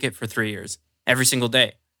and they'll take it for 3 years, every single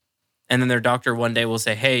day. And then their doctor one day will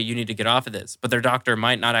say, hey, you need to get off of this. But their doctor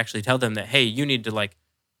might not actually tell them that, hey, you need to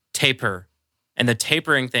taper. And the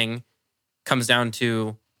tapering thing comes down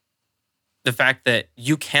to the fact that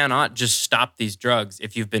you cannot just stop these drugs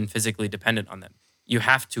if you've been physically dependent on them. You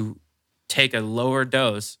have to take a lower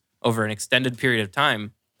dose over an extended period of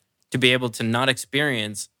time to be able to not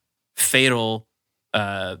experience fatal,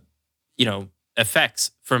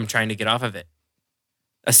 effects from trying to get off of it.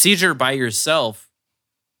 A seizure by yourself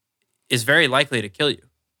is very likely to kill you.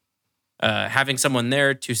 Having someone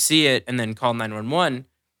there to see it and then call 911,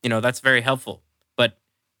 that's very helpful. But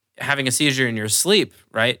having a seizure in your sleep,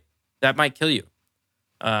 right, that might kill you.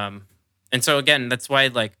 And so again, that's why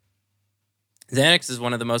like Xanax is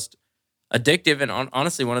one of the most addictive and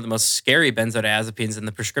honestly one of the most scary benzodiazepines in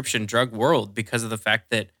the prescription drug world because of the fact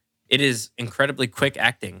that it is incredibly quick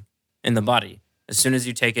acting in the body. As soon as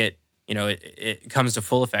you take it, it comes to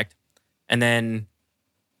full effect. And then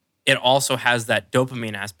it also has that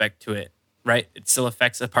dopamine aspect to it, right? It still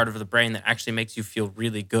affects a part of the brain that actually makes you feel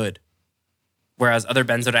really good. Whereas other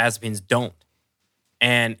benzodiazepines don't.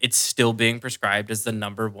 And it's still being prescribed as the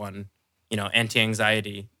number one,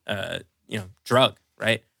 anti-anxiety, drug,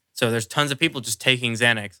 right? So there's tons of people just taking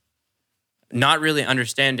Xanax, not really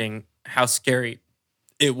understanding how scary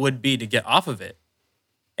it would be to get off of it.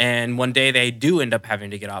 And one day they do end up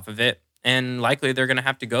having to get off of it. And likely they're going to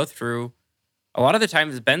have to go through, a lot of the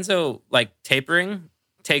times benzo, like tapering,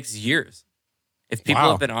 takes years. If people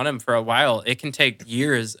have been on them for a while, it can take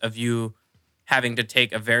years of you having to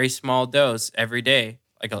take a very small dose every day,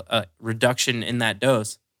 like a reduction in that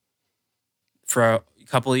dose for a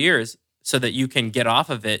couple of years so that you can get off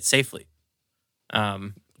of it safely.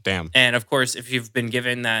 Damn. And of course, if you've been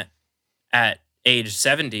given that at age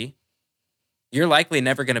 70, you're likely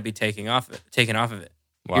never going to be taken off of it.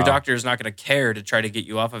 Wow. Your doctor is not going to care to try to get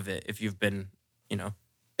you off of it if you've been,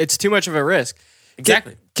 It's too much of a risk.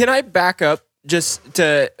 Exactly. Can I back up just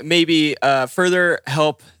to maybe further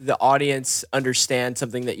help the audience understand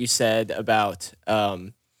something that you said about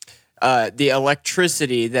the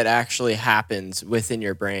electricity that actually happens within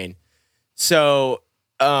your brain? So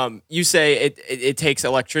you say it takes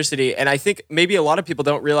electricity, and I think maybe a lot of people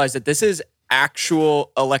don't realize that this is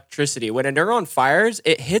actual electricity. When a neuron fires,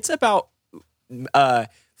 it hits about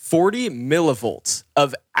 40 millivolts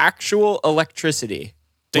of actual electricity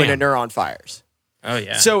when a neuron fires. Oh,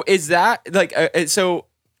 yeah. So is that like so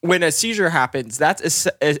when a seizure happens, that's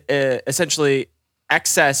essentially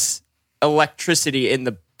excess electricity in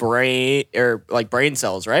the brain or like brain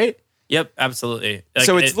cells, right? Yep, absolutely. Like,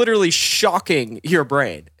 so it's literally shocking your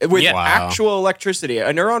brain with Yeah. Wow. actual electricity.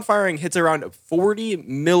 A neuron firing hits around 40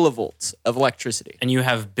 millivolts of electricity. and you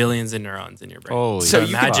have billions of neurons in your brain. Holy so fuck.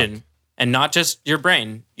 imagine, and not just your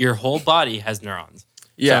brain, your whole body has neurons.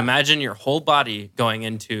 Yeah. So imagine your whole body going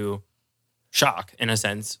into shock, in a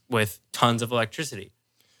sense, with tons of electricity.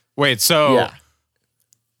 Wait, so Yeah.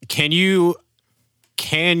 can you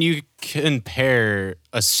compare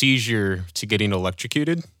a seizure to getting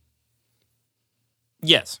electrocuted?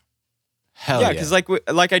 Yes. Hell Yeah, yeah. because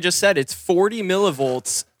like I just said, it's 40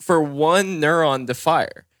 millivolts for one neuron to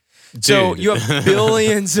fire. So Dude. you have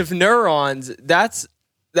billions of neurons. That's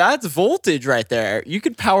voltage right there. You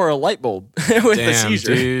could power a light bulb with a Damn,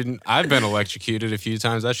 seizure. dude. I've been electrocuted a few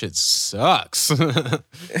times. That shit sucks. Dude,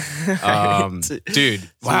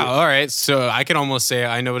 wow. All right. So I can almost say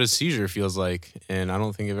I know what a seizure feels like, and I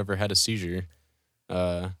don't think I've ever had a seizure.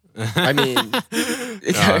 I mean, I'm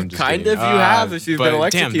just kind kidding. of you have if you've been But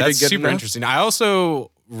electrocuted Damn, that's good super enough. interesting. I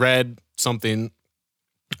also read something,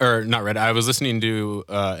 or not read. I was listening to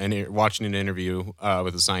watching an interview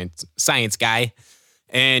with a science guy,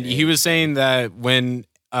 and he was saying that when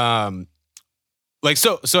Xanax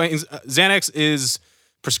is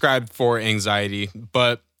prescribed for anxiety,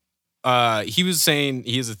 but he was saying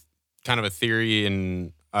he has a kind of a theory,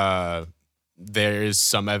 and there is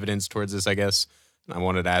some evidence towards this, I guess. I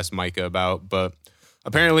wanted to ask Micah about, but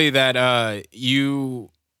apparently that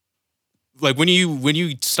when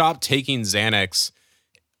you stop taking Xanax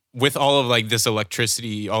with all of like this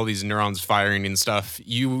electricity, all these neurons firing and stuff,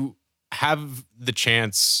 you have the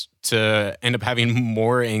chance to end up having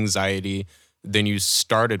more anxiety than you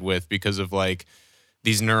started with because of like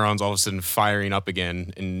these neurons all of a sudden firing up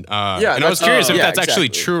again. And and I was curious if that's actually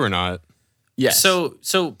true or not. Yes.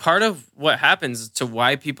 So part of what happens to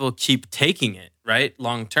why people keep taking it, right,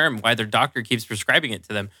 long term, why their doctor keeps prescribing it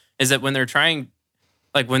to them, is that when they're trying,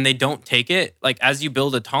 like when they don't take it, like as you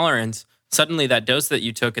build a tolerance, suddenly that dose that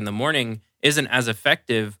you took in the morning isn't as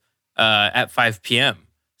effective at 5 p.m.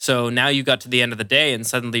 So now you got to the end of the day and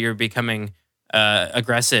suddenly you're becoming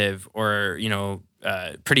aggressive or,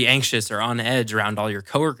 pretty anxious or on edge around all your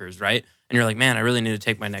coworkers, right? And you're like, man, I really need to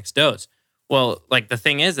take my next dose. Well, like the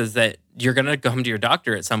thing is that you're going to come to your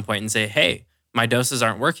doctor at some point and say, hey, my doses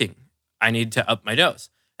aren't working. I need to up my dose.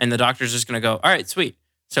 and the doctor's just going to go, all right, sweet.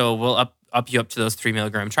 So we'll up you up to those 3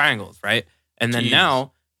 milligram triangles, right? And then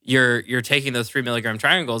now you're taking those 3 milligram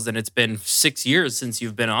triangles, and it's been 6 years since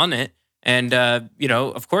you've been on it. And,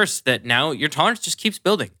 of course, that now your tolerance just keeps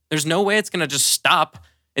building. There's no way it's going to just stop.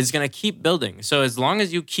 It's going to keep building. So as long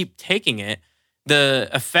as you keep taking it, the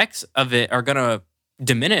effects of it are going to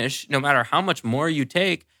diminish no matter how much more you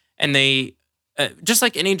take. And they, just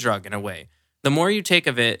like any drug in a way, the more you take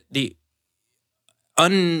of it, the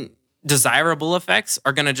undesirable effects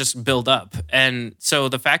are going to just build up. And so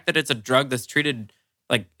the fact that it's a drug that's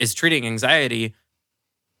is treating anxiety,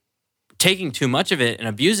 taking too much of it and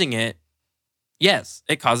abusing it, yes,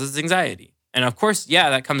 it causes anxiety. And of course,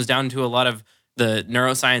 that comes down to a lot of the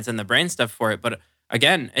neuroscience and the brain stuff for it. But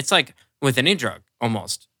again, it's like with any drug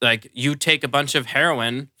almost. Like you take a bunch of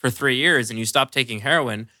heroin for 3 years and you stop taking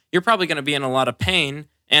heroin, you're probably going to be in a lot of pain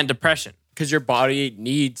and depression. Because your body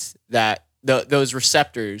needs those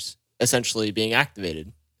receptors essentially being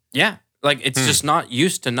activated. Yeah. Like it's just not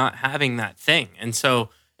used to not having that thing. And so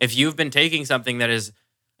if you've been taking something that is,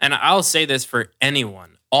 and I'll say this for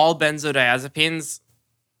anyone, all benzodiazepines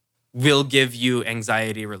will give you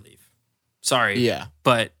anxiety relief. Sorry. Yeah.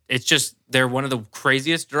 But it's just, they're one of the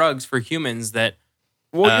craziest drugs for humans that...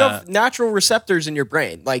 Well, you have natural receptors in your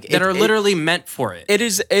brain. That are literally meant for it.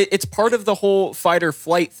 It's part of the whole fight or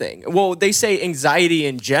flight thing. Well, they say anxiety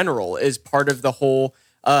in general is part of the whole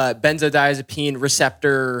benzodiazepine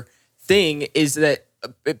receptor thing, is that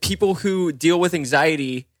people who deal with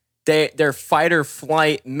anxiety, their fight or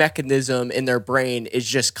flight mechanism in their brain is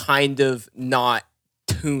just kind of not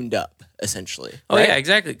tuned up, essentially. Oh, right? yeah,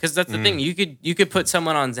 exactly. Because that's the thing. You could put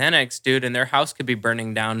someone on Xanax, dude, and their house could be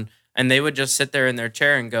burning down, and they would just sit there in their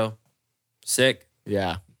chair and go, sick.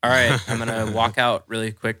 Yeah. All right, I'm going to walk out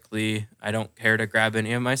really quickly. I don't care to grab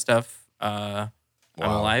any of my stuff. I'm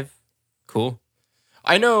alive. Cool.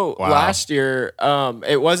 I know last year,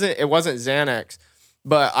 it wasn't Xanax,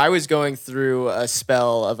 but I was going through a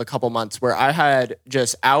spell of a couple months where I had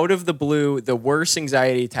just out of the blue the worst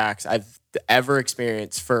anxiety attacks I've ever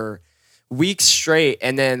experienced for weeks straight.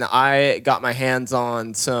 And then I got my hands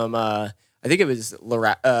on some, I think it was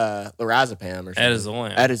lorazepam or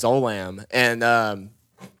something. Adazolam. And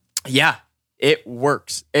it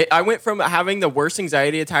works. I went from having the worst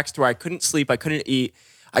anxiety attacks to where I couldn't sleep, I couldn't eat,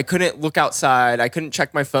 I couldn't look outside, I couldn't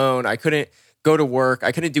check my phone, I couldn't go to work,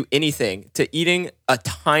 I couldn't do anything, to eating a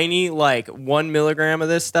tiny 1 milligram of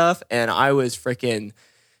this stuff, and I was freaking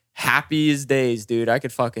happy as days, dude. I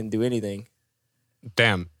could fucking do anything.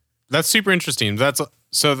 Damn, that's super interesting. That's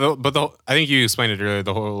so. I think you explained it earlier.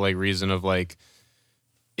 The whole reason of it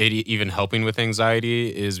even helping with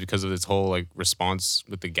anxiety is because of its whole response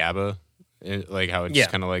with the GABA, how it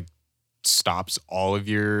just kind of stops all of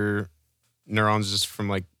your neurons just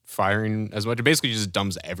from firing as much. It basically just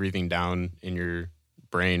dumbs everything down in your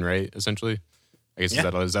brain, right? Essentially, I guess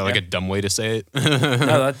is that a dumb way to say it?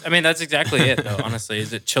 No, that's exactly it. Though honestly,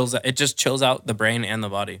 is it just chills out the brain and the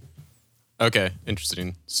body. Okay,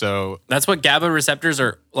 interesting. So that's what GABA receptors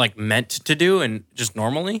are meant to do, and just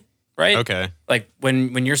normally, right? Okay.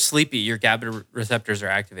 When you're sleepy, your GABA receptors are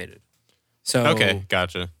activated. So okay,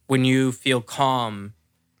 gotcha. When you feel calm,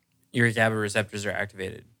 your GABA receptors are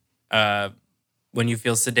activated. When you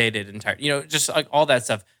feel sedated and tired, just all that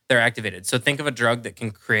stuff, they're activated. So think of a drug that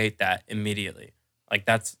can create that immediately.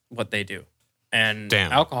 That's what they do. And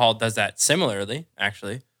alcohol does that similarly,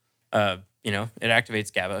 actually. It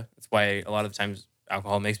activates GABA. That's why a lot of times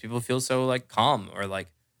alcohol makes people feel so calm or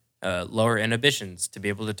lower inhibitions to be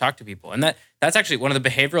able to talk to people. And that's actually one of the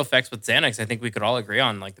behavioral effects with Xanax. I think we could all agree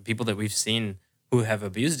on, the people that we've seen who have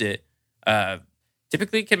abused it,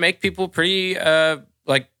 typically can make people pretty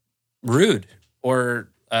rude or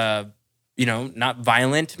not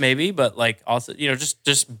violent maybe, but also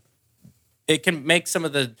just it can make some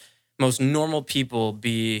of the most normal people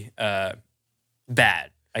be bad,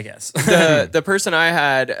 I guess. The person I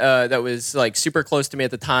had that was super close to me at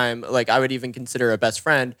the time, I would even consider a best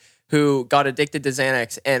friend, who got addicted to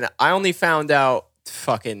Xanax, and I only found out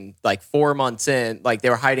fucking 4 months in, they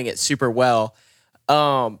were hiding it super well.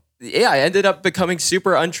 I ended up becoming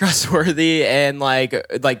super untrustworthy and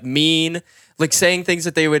mean, saying things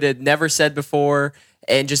that they would have never said before,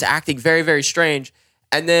 and just acting very, very strange.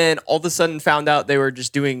 And then all of a sudden found out they were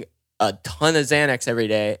just doing a ton of Xanax every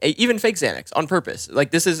day, even fake Xanax on purpose.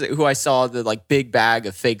 This is who I saw the big bag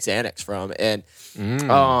of fake Xanax from. And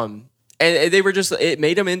and they were just, it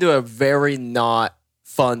made them into a very not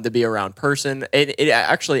fun to be around person. It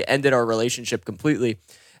actually ended our relationship completely.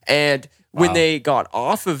 And when they got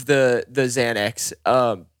off of the Xanax,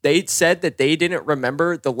 they said that they didn't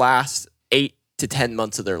remember the last 8 to 10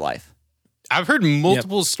 months of their life. I've heard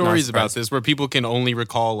multiple Yep, stories not about surprised. this where people can only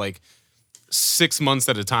recall like 6 months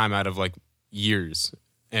at a time out of like years.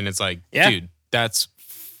 And it's like, Yeah. dude, that's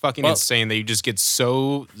fucking Well- insane that you just get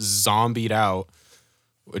so zombied out,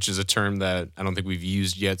 which is a term that I don't think we've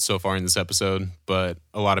used yet so far in this episode, but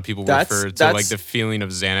a lot of people refer to like the feeling of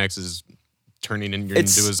Xanax is turning into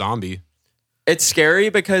a zombie. It's scary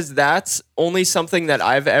because that's only something that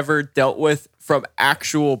I've ever dealt with from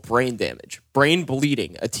actual brain damage. Brain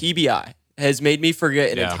bleeding, a TBI, has made me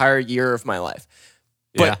forget an entire year of my life.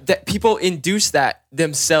 But that people induce that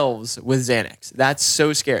themselves with Xanax. That's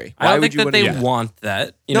so scary. I don't think that they want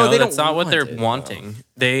that. You No, know, they that's don't not what want they're it. wanting.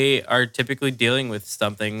 They are typically dealing with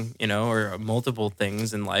something, you know, or multiple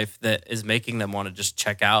things in life that is making them want to just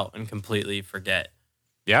check out and completely forget.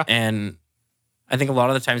 Yeah. And I think a lot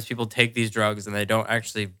of the times people take these drugs and they don't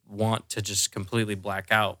actually want to just completely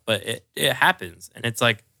black out, but it happens. And it's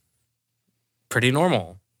like pretty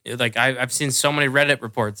normal. Like I've seen so many Reddit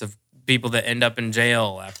reports of people that end up in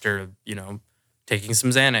jail after, you know, taking some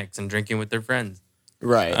Xanax and drinking with their friends.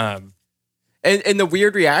 Right. And the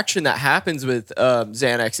weird reaction that happens with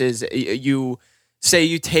Xanax is you say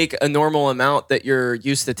you take a normal amount that you're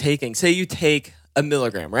used to taking. Say you take a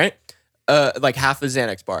milligram, right? Like half a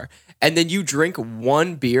Xanax bar. And then you drink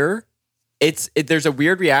one beer. There's a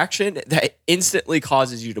weird reaction that instantly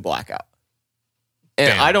causes you to black out. And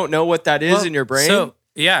Damn. I don't know what that is in your brain. So,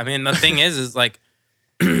 yeah, I mean, the thing is like,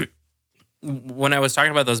 when I was talking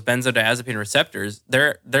about those benzodiazepine receptors,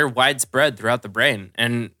 they're widespread throughout the brain,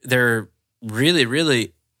 and they're really,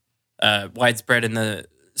 really widespread in the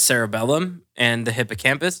cerebellum and the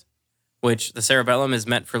hippocampus, which the cerebellum is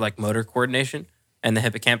meant for like motor coordination, and the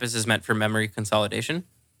hippocampus is meant for memory consolidation.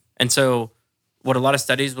 And so, what a lot of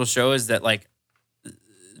studies will show is that like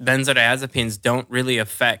benzodiazepines don't really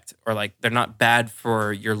affect, or like they're not bad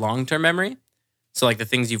for your long-term memory. So like the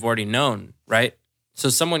things you've already known, right? So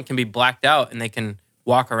someone can be blacked out and they can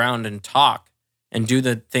walk around and talk and do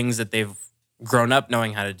the things that they've grown up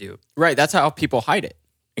knowing how to do. Right. That's how people hide it.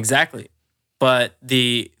 Exactly. But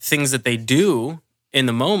the things that they do in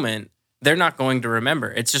the moment, they're not going to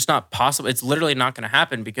remember. It's just not possible. It's literally not going to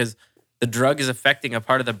happen because the drug is affecting a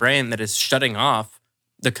part of the brain that is shutting off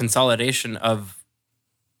the consolidation of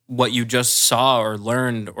what you just saw or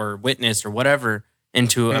learned or witnessed or whatever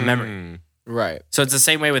into a memory. Right. So it's the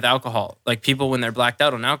same way with alcohol. Like people, when they're blacked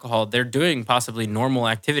out on alcohol, they're doing possibly normal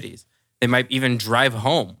activities. They might even drive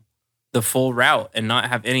home the full route and not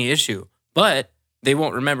have any issue, but they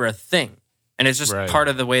won't remember a thing. And it's just part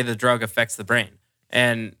of the way the drug affects the brain.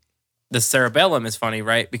 And the cerebellum is funny,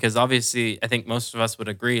 right? Because obviously, I think most of us would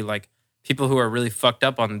agree, like people who are really fucked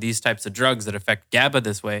up on these types of drugs that affect GABA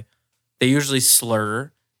this way, they usually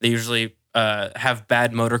slur. They usually have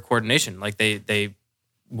bad motor coordination. Like they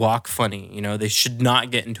walk funny, you know, they should not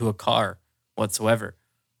get into a car whatsoever.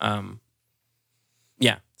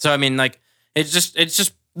 Yeah. So I mean, like it's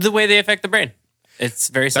just the way they affect the brain. It's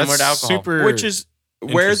very similar to alcohol. Which is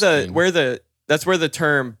where the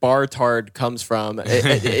term bartard comes from.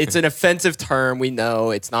 It's an offensive term. We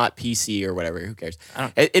know it's not PC or whatever. Who cares?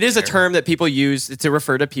 It is a term that people use to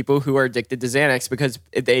refer to people who are addicted to Xanax because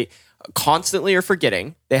they constantly are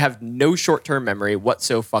forgetting. They have no short-term memory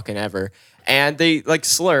whatsoever, and they like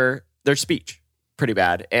slur their speech pretty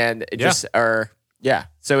bad. And it just are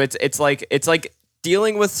So it's like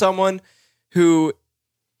dealing with someone who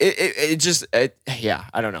I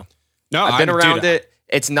don't know. No, I've been around it.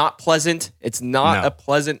 It's not pleasant. It's not a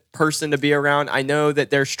pleasant person to be around. I know that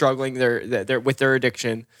they're struggling they're with their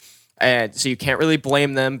addiction. And so you can't really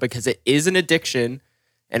blame them because it is an addiction.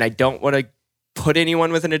 And I don't want to put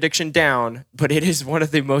anyone with an addiction down, but it is one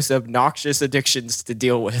of the most obnoxious addictions to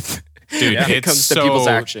deal with. Dude, when it comes to people's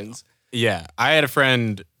actions. Yeah. I had a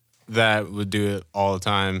friend that would do it all the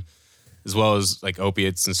time, as well as like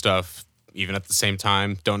opiates and stuff, even at the same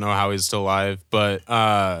time. Don't know how he's still alive. But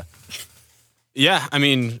yeah, I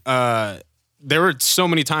mean, there were so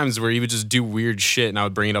many times where he would just do weird shit and I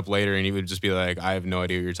would bring it up later and he would just be like, I have no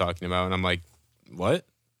idea what you're talking about. And I'm like, what?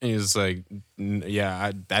 And he was like,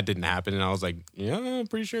 that didn't happen. And I was like, yeah, I'm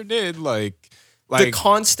pretty sure it did. Like the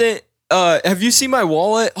constant, have you seen my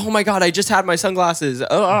wallet? Oh my God, I just had my sunglasses.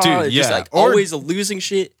 Dude, just like always losing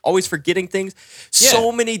shit, always forgetting things.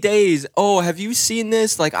 So many days. Oh, have you seen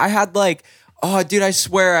this? Like I had like, oh, dude, I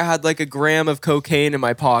swear I had like a gram of cocaine in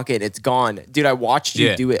my pocket. It's gone. Dude, I watched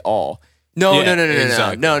you do it all. No.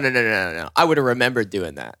 I would have remembered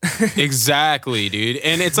doing that. Exactly, dude.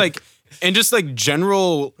 And it's like, and just like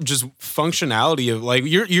general just functionality of like,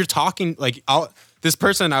 you're talking, like this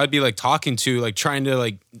person I would be like talking to, like trying to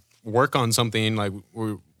like work on something, like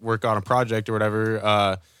work on a project or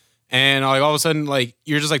whatever. And like all of a sudden, like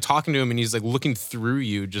you're just like talking to him and he's like looking through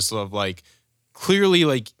you, just of like clearly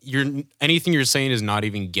like anything you're saying is not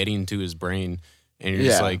even getting to his brain. And you're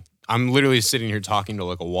just like, I'm literally sitting here talking to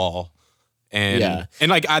like a wall. And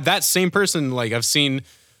like that same person, like I've seen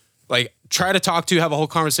like try to talk to, have a whole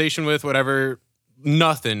conversation with, whatever,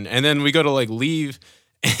 nothing. And then we go to like leave.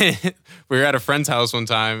 We were at a friend's house one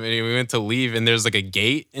time and we went to leave and there's like a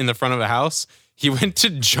gate in the front of the house. He went to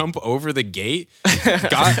jump over the gate,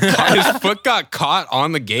 his foot got caught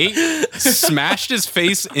on the gate, smashed his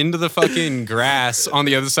face into the fucking grass on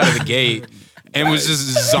the other side of the gate, and was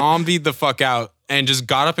just zombied the fuck out, and just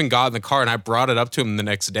got up and got in the car. And I brought it up to him the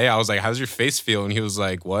next day. I was like, how's your face feel? And he was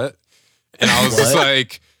like, what? And I was just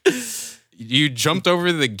like, you jumped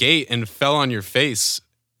over the gate and fell on your face.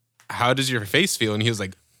 How does your face feel? And he was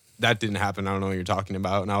like, that didn't happen. I don't know what you're talking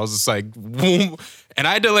about. And I was just like, boom. And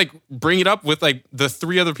I had to like bring it up with like the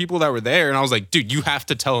 3 other people that were there. And I was like, dude, you have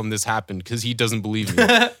to tell him this happened because he doesn't believe me.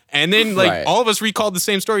 And then like all of us recalled the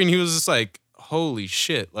same story and he was just like, holy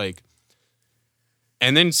shit. Like,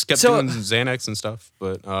 and then just kept doing Xanax and stuff.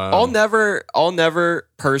 But I'll never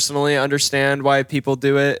personally understand why people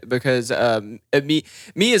do it because me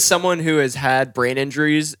as someone who has had brain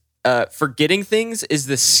injuries, forgetting things is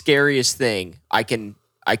the scariest thing I can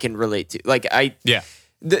relate to. Like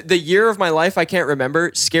the year of my life I can't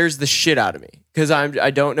remember scares the shit out of me because I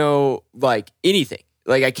don't know like anything.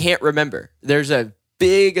 Like I can't remember. There's a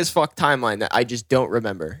big as fuck timeline that I just don't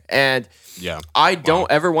remember. And I don't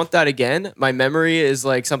ever want that again. My memory is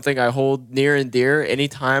like something I hold near and dear.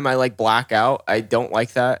 Anytime I like black out, I don't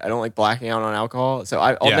like that. I don't like blacking out on alcohol. So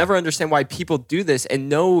I'll never understand why people do this and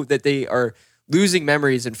know that they are losing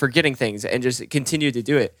memories and forgetting things and just continue to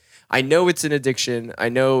do it. I know it's an addiction. I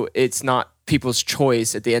know it's not people's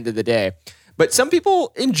choice at the end of the day, but some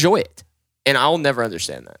people enjoy it, and I'll never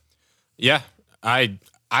understand that. Yeah,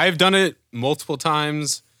 I've done it multiple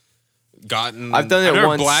times. I've never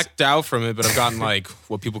once. Blacked out from it, but I've gotten like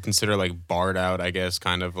what people consider like barred out. I guess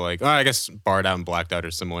kind of like I guess barred out and blacked out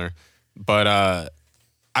are similar, but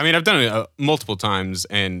I mean I've done it multiple times,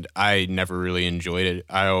 and I never really enjoyed it.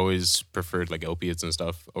 I always preferred like opiates and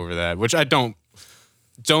stuff over that, which I don't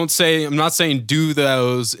say. I'm not saying do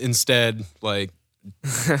those instead. Like,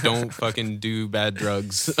 don't fucking do bad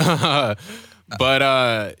drugs. But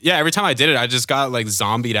yeah, every time I did it, I just got like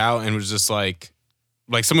zombied out and was just like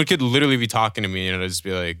someone could literally be talking to me and I'd just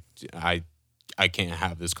be like, I can't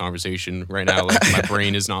have this conversation right now. Like my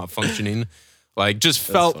brain is not functioning. Like just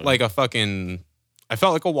felt funny. Like I felt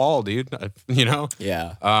like a wall, dude. You know?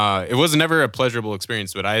 Yeah. It was never a pleasurable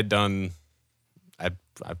experience, but I've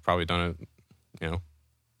probably done it, you know,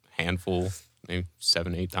 handful, maybe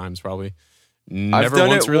 7-8 times probably. Never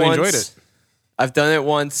once really enjoyed it. I've done it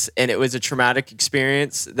once and it was a traumatic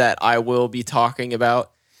experience that I will be talking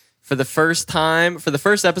about for the first time, for the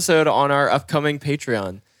first episode on our upcoming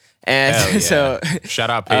Patreon. And so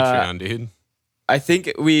shout out Patreon, dude. I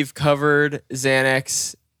think we've covered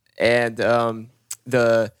Xanax and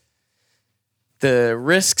the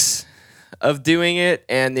risks of doing it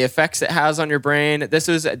and the effects it has on your brain. This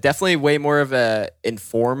was definitely way more of a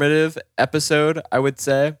informative episode, I would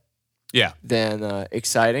say. Yeah. Than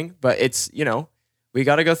exciting. But it's, you know, we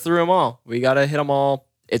got to go through them all. We got to hit them all.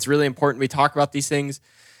 It's really important we talk about these things.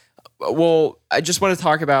 Well, I just want to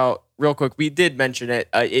talk about real quick. We did mention it.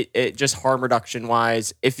 It just harm reduction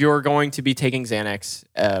wise. If you're going to be taking Xanax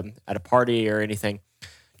at a party or anything,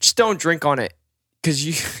 just don't drink on it.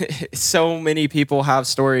 Because so many people have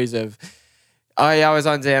stories of, oh yeah, I was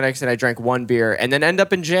on Xanax and I drank one beer and then end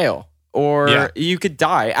up in jail. Or you could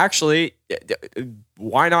die. Actually,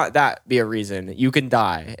 why not that be a reason? You can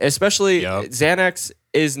die. Especially Xanax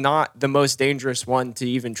is not the most dangerous one to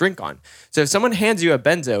even drink on. So if someone hands you a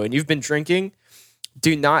benzo and you've been drinking,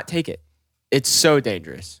 do not take it. It's so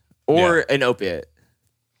dangerous. Or an opiate.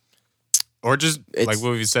 Or just, like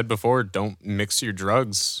what we said before, don't mix your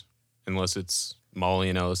drugs unless it's Molly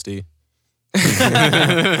and LSD.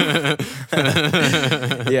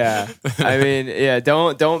 Yeah. I mean,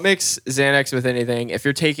 don't mix Xanax with anything. If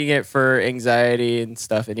you're taking it for anxiety and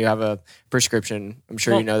stuff and you have a prescription, I'm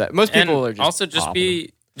sure you know that. Most people are just also just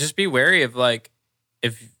be wary of like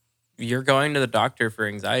if you're going to the doctor for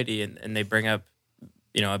anxiety and they bring up,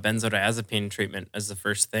 you know, a benzodiazepine treatment as the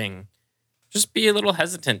first thing, just be a little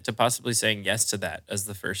hesitant to possibly saying yes to that as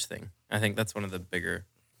the first thing. I think that's one of the bigger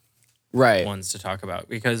ones to talk about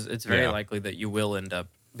because it's very likely that you will end up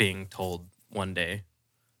being told one day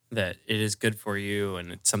that it is good for you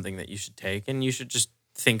and it's something that you should take and you should just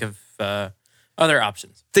think of other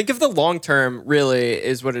options. Think of the long term really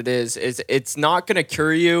is what it is. It's not going to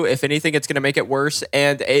cure you. If anything, it's going to make it worse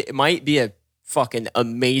and it might be a fucking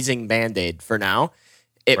amazing Band-Aid for now.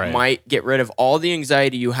 It Right. might get rid of all the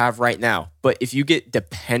anxiety you have right now. But if you get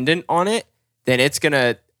dependent on it, then it's going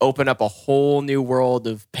to open up a whole new world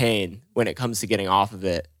of pain when it comes to getting off of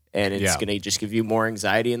it. And it's going to just give you more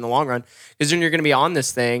anxiety in the long run. Because then you're going to be on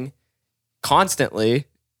this thing constantly.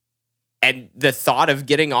 And the thought of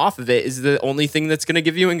getting off of it is the only thing that's going to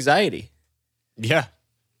give you anxiety. Yeah,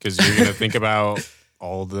 because you're gonna think about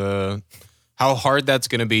how hard that's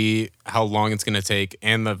gonna be, how long it's gonna take,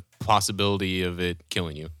 and the possibility of it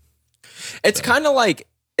killing you. It's kind of like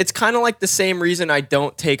the same reason I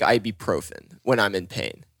don't take ibuprofen when I'm in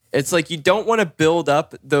pain. It's like you don't want to build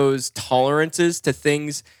up those tolerances to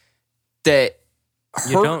things that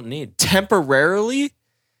hurt You don't need. temporarily,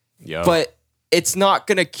 Yeah, but it's not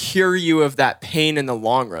going to cure you of that pain in the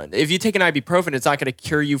long run. If you take an ibuprofen, it's not going to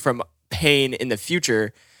cure you from pain in the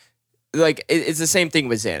future. Like it's the same thing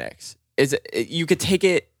with Xanax. You could take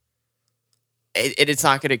it, it's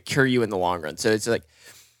not going to cure you in the long run. So it's like,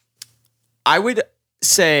 I would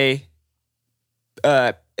say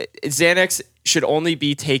Xanax should only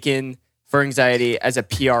be taken for anxiety as a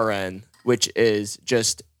PRN, which is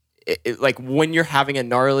just like when you're having a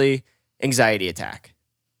gnarly anxiety attack.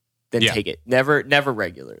 Then take it. Never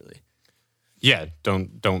regularly. yeah.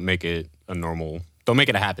 Don't make it a normal. Don't make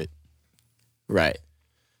it a habit. Right.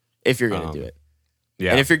 If you're gonna do it.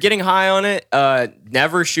 Yeah, And if you're getting high on it,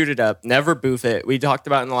 never shoot it up. Never boof it. We talked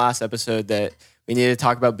about in the last episode that we need to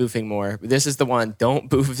talk about boofing more. This is the one. Don't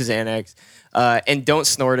boof Xanax. And don't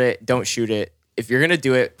snort it. Don't shoot it. If you're gonna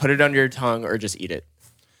do it, put it under your tongue or just eat it.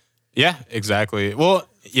 yeah, exactly. Well,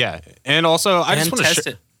 yeah, and also I And just want test to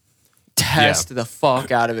it. Test the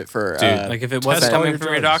fuck out of it for Dude, Like if it Test wasn't all coming your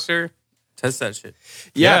from your drugs. doctor, test that shit.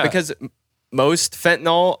 Yeah. because most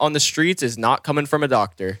fentanyl on the streets is not coming from a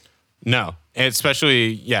doctor. No, and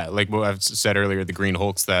especially like what I've said earlier, the green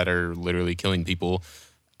hulks that are literally killing people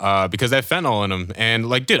because they have fentanyl in them. And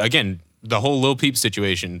like, dude, again, the whole Lil Peep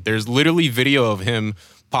situation. There's literally video of him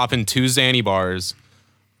popping 2 Xanny bars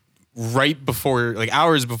right before, like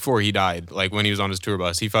hours before he died. Like when he was on his tour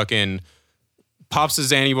bus, he fucking pops a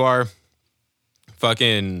Xanny bar,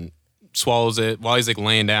 fucking swallows it while he's like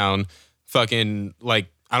laying down. Fucking like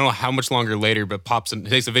I don't know how much longer later, but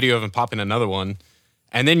takes a video of him popping another one.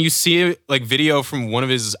 And then you see like video from one of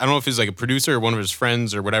his, I don't know if he's like a producer or one of his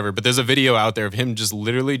friends or whatever, but there's a video out there of him just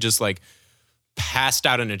literally just like passed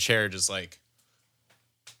out in a chair, just like,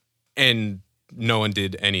 and no one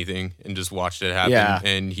did anything and just watched it happen. Yeah.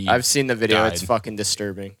 And I've seen the video. died. It's fucking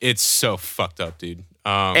disturbing. It's so fucked up, dude.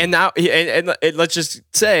 And now, and let's just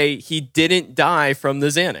say he didn't die from the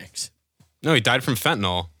Xanax. No, he died from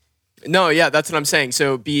fentanyl. No, yeah, that's what I'm saying.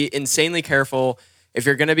 So be insanely careful. If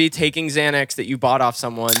you're going to be taking Xanax that you bought off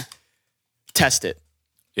someone, test it.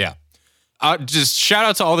 Yeah. Just shout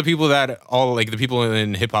out to all the people the people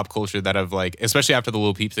in hip hop culture that have like, especially after the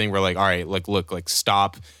Lil Peep thing, were like, all right, like, look, like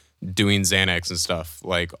stop doing Xanax and stuff.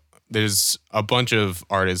 Like there's a bunch of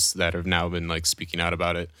artists that have now been like speaking out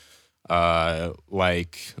about it.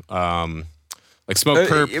 Like Smoke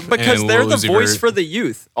Perp. Because and they're Lil the Uzi voice Vert. for the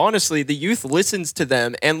youth. Honestly, the youth listens to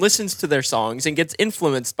them and listens to their songs and gets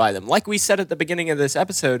influenced by them. Like we said at the beginning of this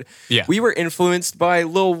episode, Yeah. we were influenced by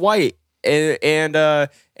Lil White and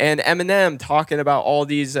Eminem talking about all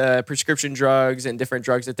these prescription drugs and different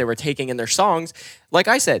drugs that they were taking in their songs. Like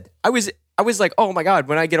I said, I was like, oh my God,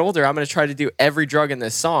 when I get older, I'm going to try to do every drug in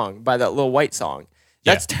this song by that Lil White song.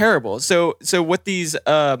 That's terrible. So what these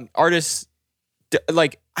artists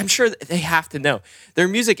like, I'm sure that they have to know their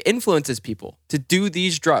music influences people to do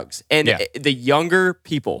these drugs, and the younger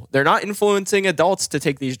people, they're not influencing adults to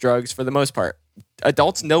take these drugs for the most part.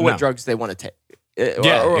 Adults know what drugs they want to take.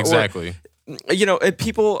 Exactly. Younger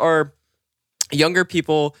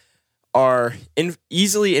people are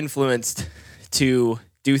easily influenced to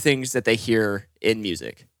do things that they hear in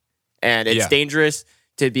music, and it's dangerous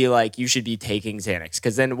to be like, you should be taking Xanax.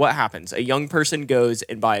 Because then what happens? A young person goes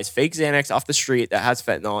and buys fake Xanax off the street that has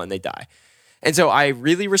fentanyl and they die. And so I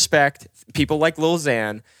really respect people like Lil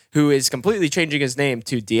Xan, who is completely changing his name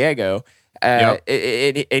to Diego,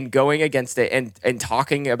 and going against it and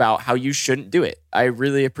talking about how you shouldn't do it. I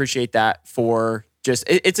really appreciate that for just,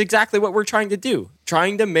 it's exactly what we're trying to do.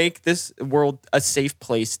 Trying to make this world a safe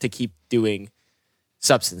place to keep doing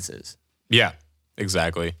substances. Yeah,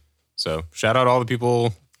 exactly. So shout out all the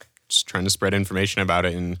people just trying to spread information about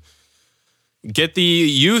it and get the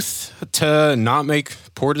youth to not make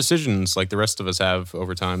poor decisions like the rest of us have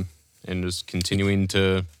over time and just continuing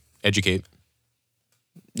to educate.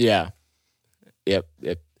 Yeah. Yep.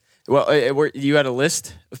 Well, you had a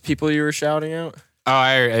list of people you were shouting out?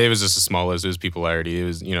 It was just a small list. It was people I already. It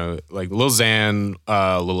was, like Lil Xan,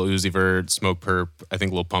 Lil Uzi Vert, Smoke Perp. I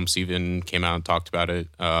think Lil Pumps even came out and talked about it.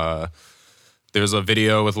 There was a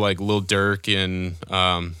video with like Lil Durk and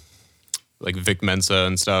like Vic Mensa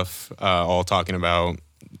and stuff, all talking about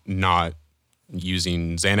not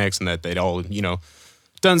using Xanax and that they'd all,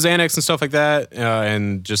 done Xanax and stuff like that,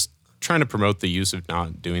 and just trying to promote the use of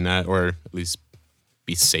not doing that, or at least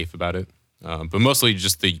be safe about it. But mostly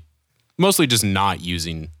just not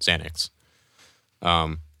using Xanax.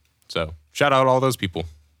 So shout out all those people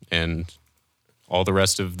and all the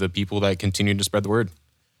rest of the people that continue to spread the word.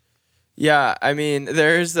 Yeah, I mean,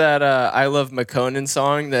 there's that I Love McConan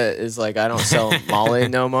song that is like, I don't sell Molly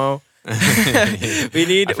no mo. we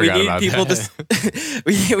need people to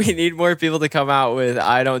we need more people to come out with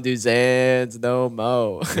I don't do Xans no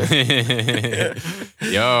mo.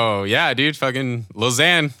 Yo, yeah, dude, fucking Lil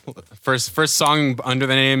Xan, first song under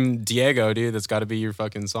the name Diego, dude. That's got to be your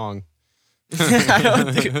fucking song. I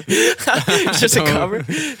don't think it's just a cover.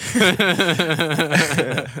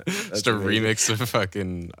 Just a remix of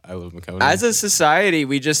fucking I Love McConan. As a society,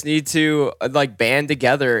 we just need to like band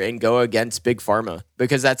together and go against big pharma,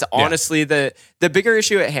 because that's honestly the bigger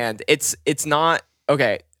issue at hand. It's not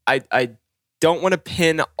okay. I don't want to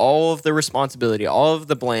pin all of the responsibility, all of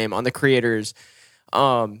the blame on the creators,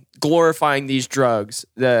 glorifying these drugs,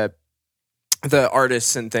 the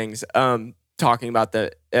artists and things, talking about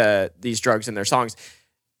these drugs in their songs.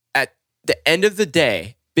 At the end of the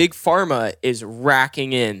day, big pharma is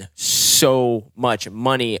racking in so much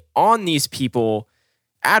money on these people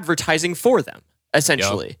advertising for them,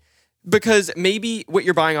 essentially. Because maybe what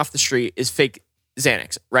you're buying off the street is fake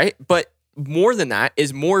Xanax, right? But more than that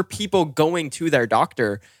is more people going to their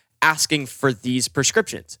doctor asking for these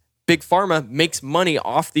prescriptions. Big pharma makes money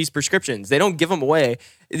off these prescriptions. They don't give them away.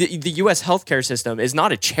 The U.S. healthcare system is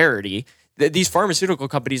not a charity. These pharmaceutical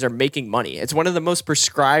companies are making money. It's one of the most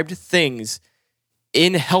prescribed things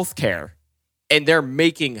in healthcare, and they're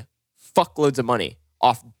making fuckloads of money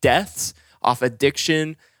off deaths, off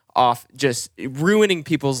addiction, off just ruining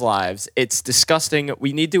people's lives. It's disgusting.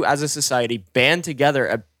 We need to, as a society, band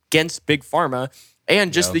together against big pharma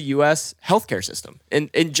and just the U.S. healthcare system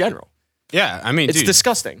in general. Yeah, I mean, it's dude,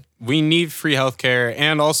 disgusting. We need free healthcare,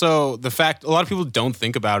 and also the fact a lot of people don't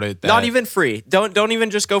think about it. Not even free. Don't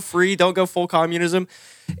even just go free. Don't go full communism.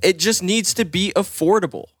 It just needs to be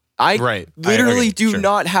affordable. I literally do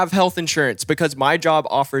not have health insurance because my job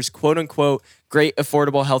offers quote unquote great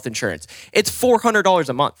affordable health insurance. It's $400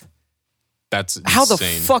 a month. That's insane. How the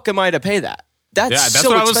fuck am I to pay that? That's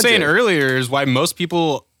so what expensive. I was saying earlier is why most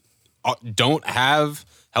people don't have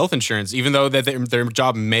health insurance, even though that their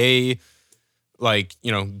job may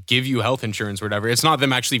give you health insurance or whatever. It's not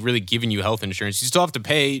them actually really giving you health insurance. You still have to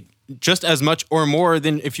pay just as much or more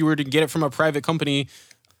than if you were to get it from a private company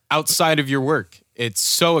outside of your work. It's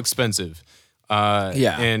so expensive.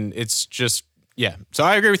 And it's just, So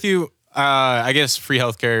I agree with you. I guess free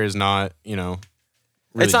healthcare is not, really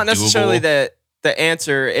it's not necessarily doable. the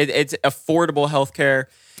answer. It's affordable healthcare.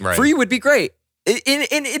 Right. Free would be great. And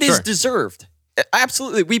it is deserved.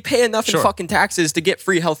 Absolutely. We pay enough in fucking taxes to get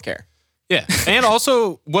free healthcare. Yeah. And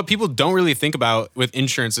also what people don't really think about with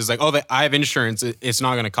insurance is like, I have insurance. It's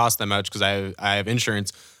not going to cost that much because I have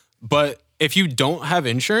insurance. But if you don't have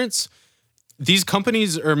insurance, these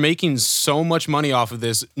companies are making so much money off of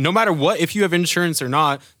this. No matter what, if you have insurance or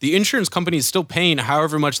not, the insurance company is still paying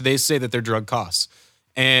however much they say that their drug costs.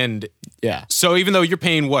 And so even though you're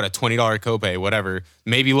paying a $20 copay, whatever,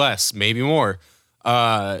 maybe less, maybe more,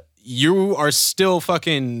 you are still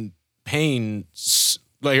fucking paying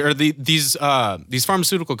these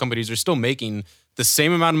pharmaceutical companies are still making the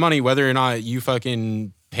same amount of money whether or not you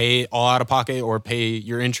fucking pay all out of pocket or pay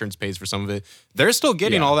your insurance pays for some of it. They're still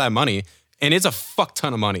getting all that money, and it's a fuck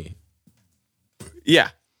ton of money. Yeah,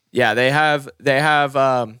 they have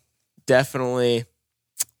definitely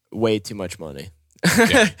way too much money.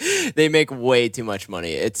 They make way too much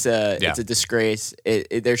money. It's a disgrace.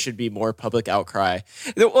 There should be more public outcry.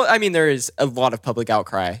 Well, I mean, there is a lot of public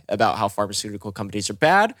outcry about how pharmaceutical companies are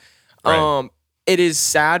bad. Right. It is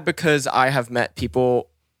sad because I have met people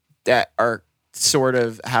that are sort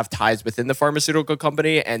of have ties within the pharmaceutical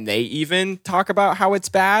company, and they even talk about how it's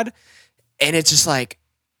bad. And it's just like,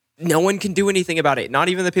 no one can do anything about it. Not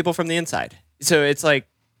even the people from the inside. So it's like,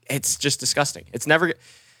 it's just disgusting. It's never...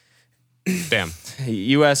 Damn.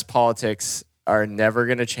 U.S. politics are never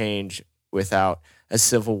going to change without a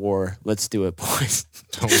civil war. Let's do it, boys.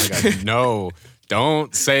 Oh my God. No,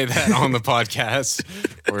 don't say that on the podcast.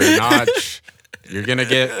 We're not. You're going to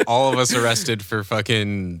get all of us arrested for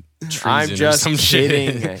fucking treason I'm just or some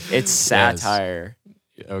kidding. shit. It's satire.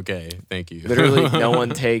 Okay, thank you. Literally, no one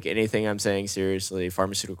take anything I'm saying seriously.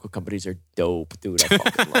 Pharmaceutical companies are dope, dude. I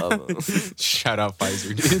fucking love them. Shout out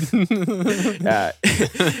Pfizer, dude. Yeah.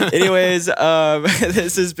 Anyways,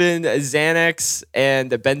 this has been Xanax and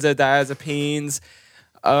the Benzodiazepines.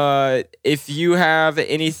 If you have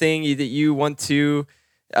anything that you want to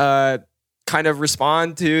kind of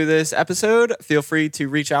respond to this episode, feel free to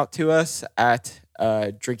reach out to us at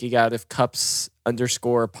Drinking Out of Cups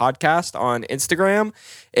 _podcast on Instagram.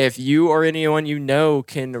 If you or anyone you know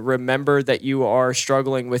can remember that you are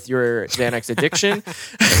struggling with your Xanax addiction,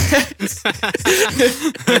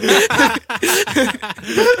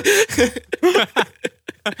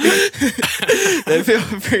 then feel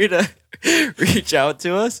free to reach out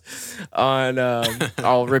to us on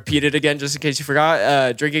I'll repeat it again just in case you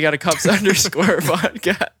forgot. Drinking Out of Cups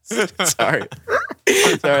 _podcast. Sorry,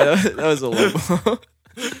 that was a little.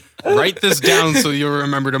 Write this down so you'll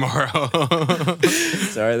remember tomorrow.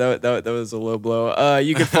 Sorry, that was a low blow.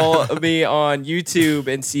 You can follow me on YouTube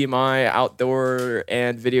and see my outdoor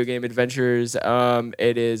and video game adventures.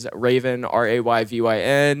 It is Raven,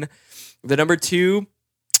 RAYVYN. The number 2,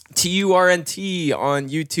 TURNT on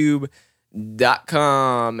YouTube.com.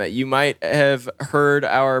 You might have heard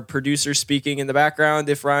our producer speaking in the background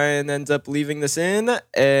if Ryan ends up leaving this in.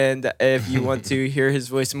 And if you want to hear his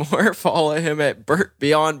voice more, follow him at Bert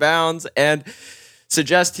Beyond Bounds and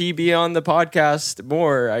suggest he be on the podcast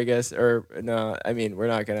more, I guess. Or no, I mean, we're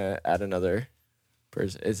not going to add another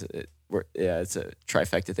person. It's a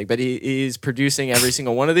trifecta thing. But he's producing every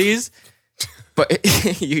single one of these. But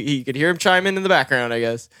you could hear him chime in the background, I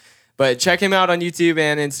guess. But check him out on YouTube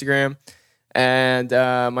and Instagram. And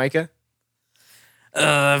Micah?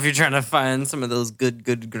 If you're trying to find some of those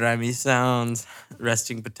good grimy sounds,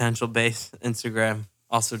 Resting Potential Bass, Instagram.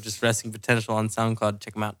 Also just Resting Potential on SoundCloud.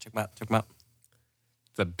 Check them out.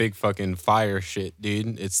 It's a big fucking fire shit,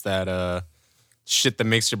 dude. It's that shit that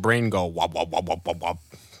makes your brain go wop, wop, wop, wop, wop, wop.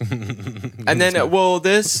 And then will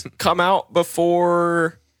this come out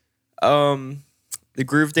before the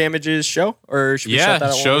Groove Damages show? Or should we shut that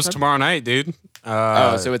out? Show's tomorrow night, dude.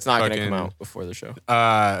 So it's not going to come out before the show.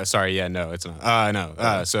 Sorry, yeah, no, it's not.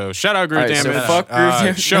 No. So shout out Groove Damage. So fuck Groove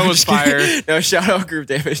Damage. Show was fire. No, shout out Groove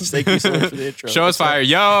Damage. Thank you so much for the intro. Show was fire.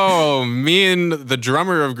 Yo, me and the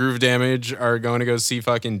drummer of Groove Damage are going to go see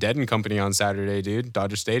fucking Dead and Company on Saturday, dude.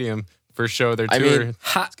 Dodger Stadium. First show of their tour.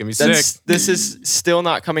 It's gonna be sick. This is still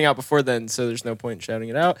not coming out before then, so there's no point in shouting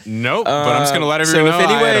it out. Nope. But I'm just gonna let everyone know I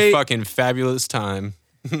had a fucking fabulous time.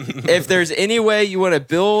 If there's any way you want to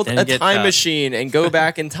build a time machine and go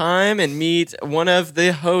back in time and meet one of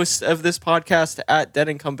the hosts of this podcast at Dead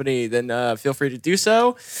and Company, then feel free to do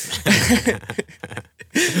so.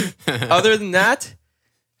 Other than that,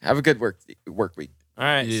 have a good work week. All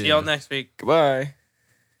right. See y'all next week. Goodbye.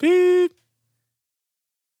 Beep.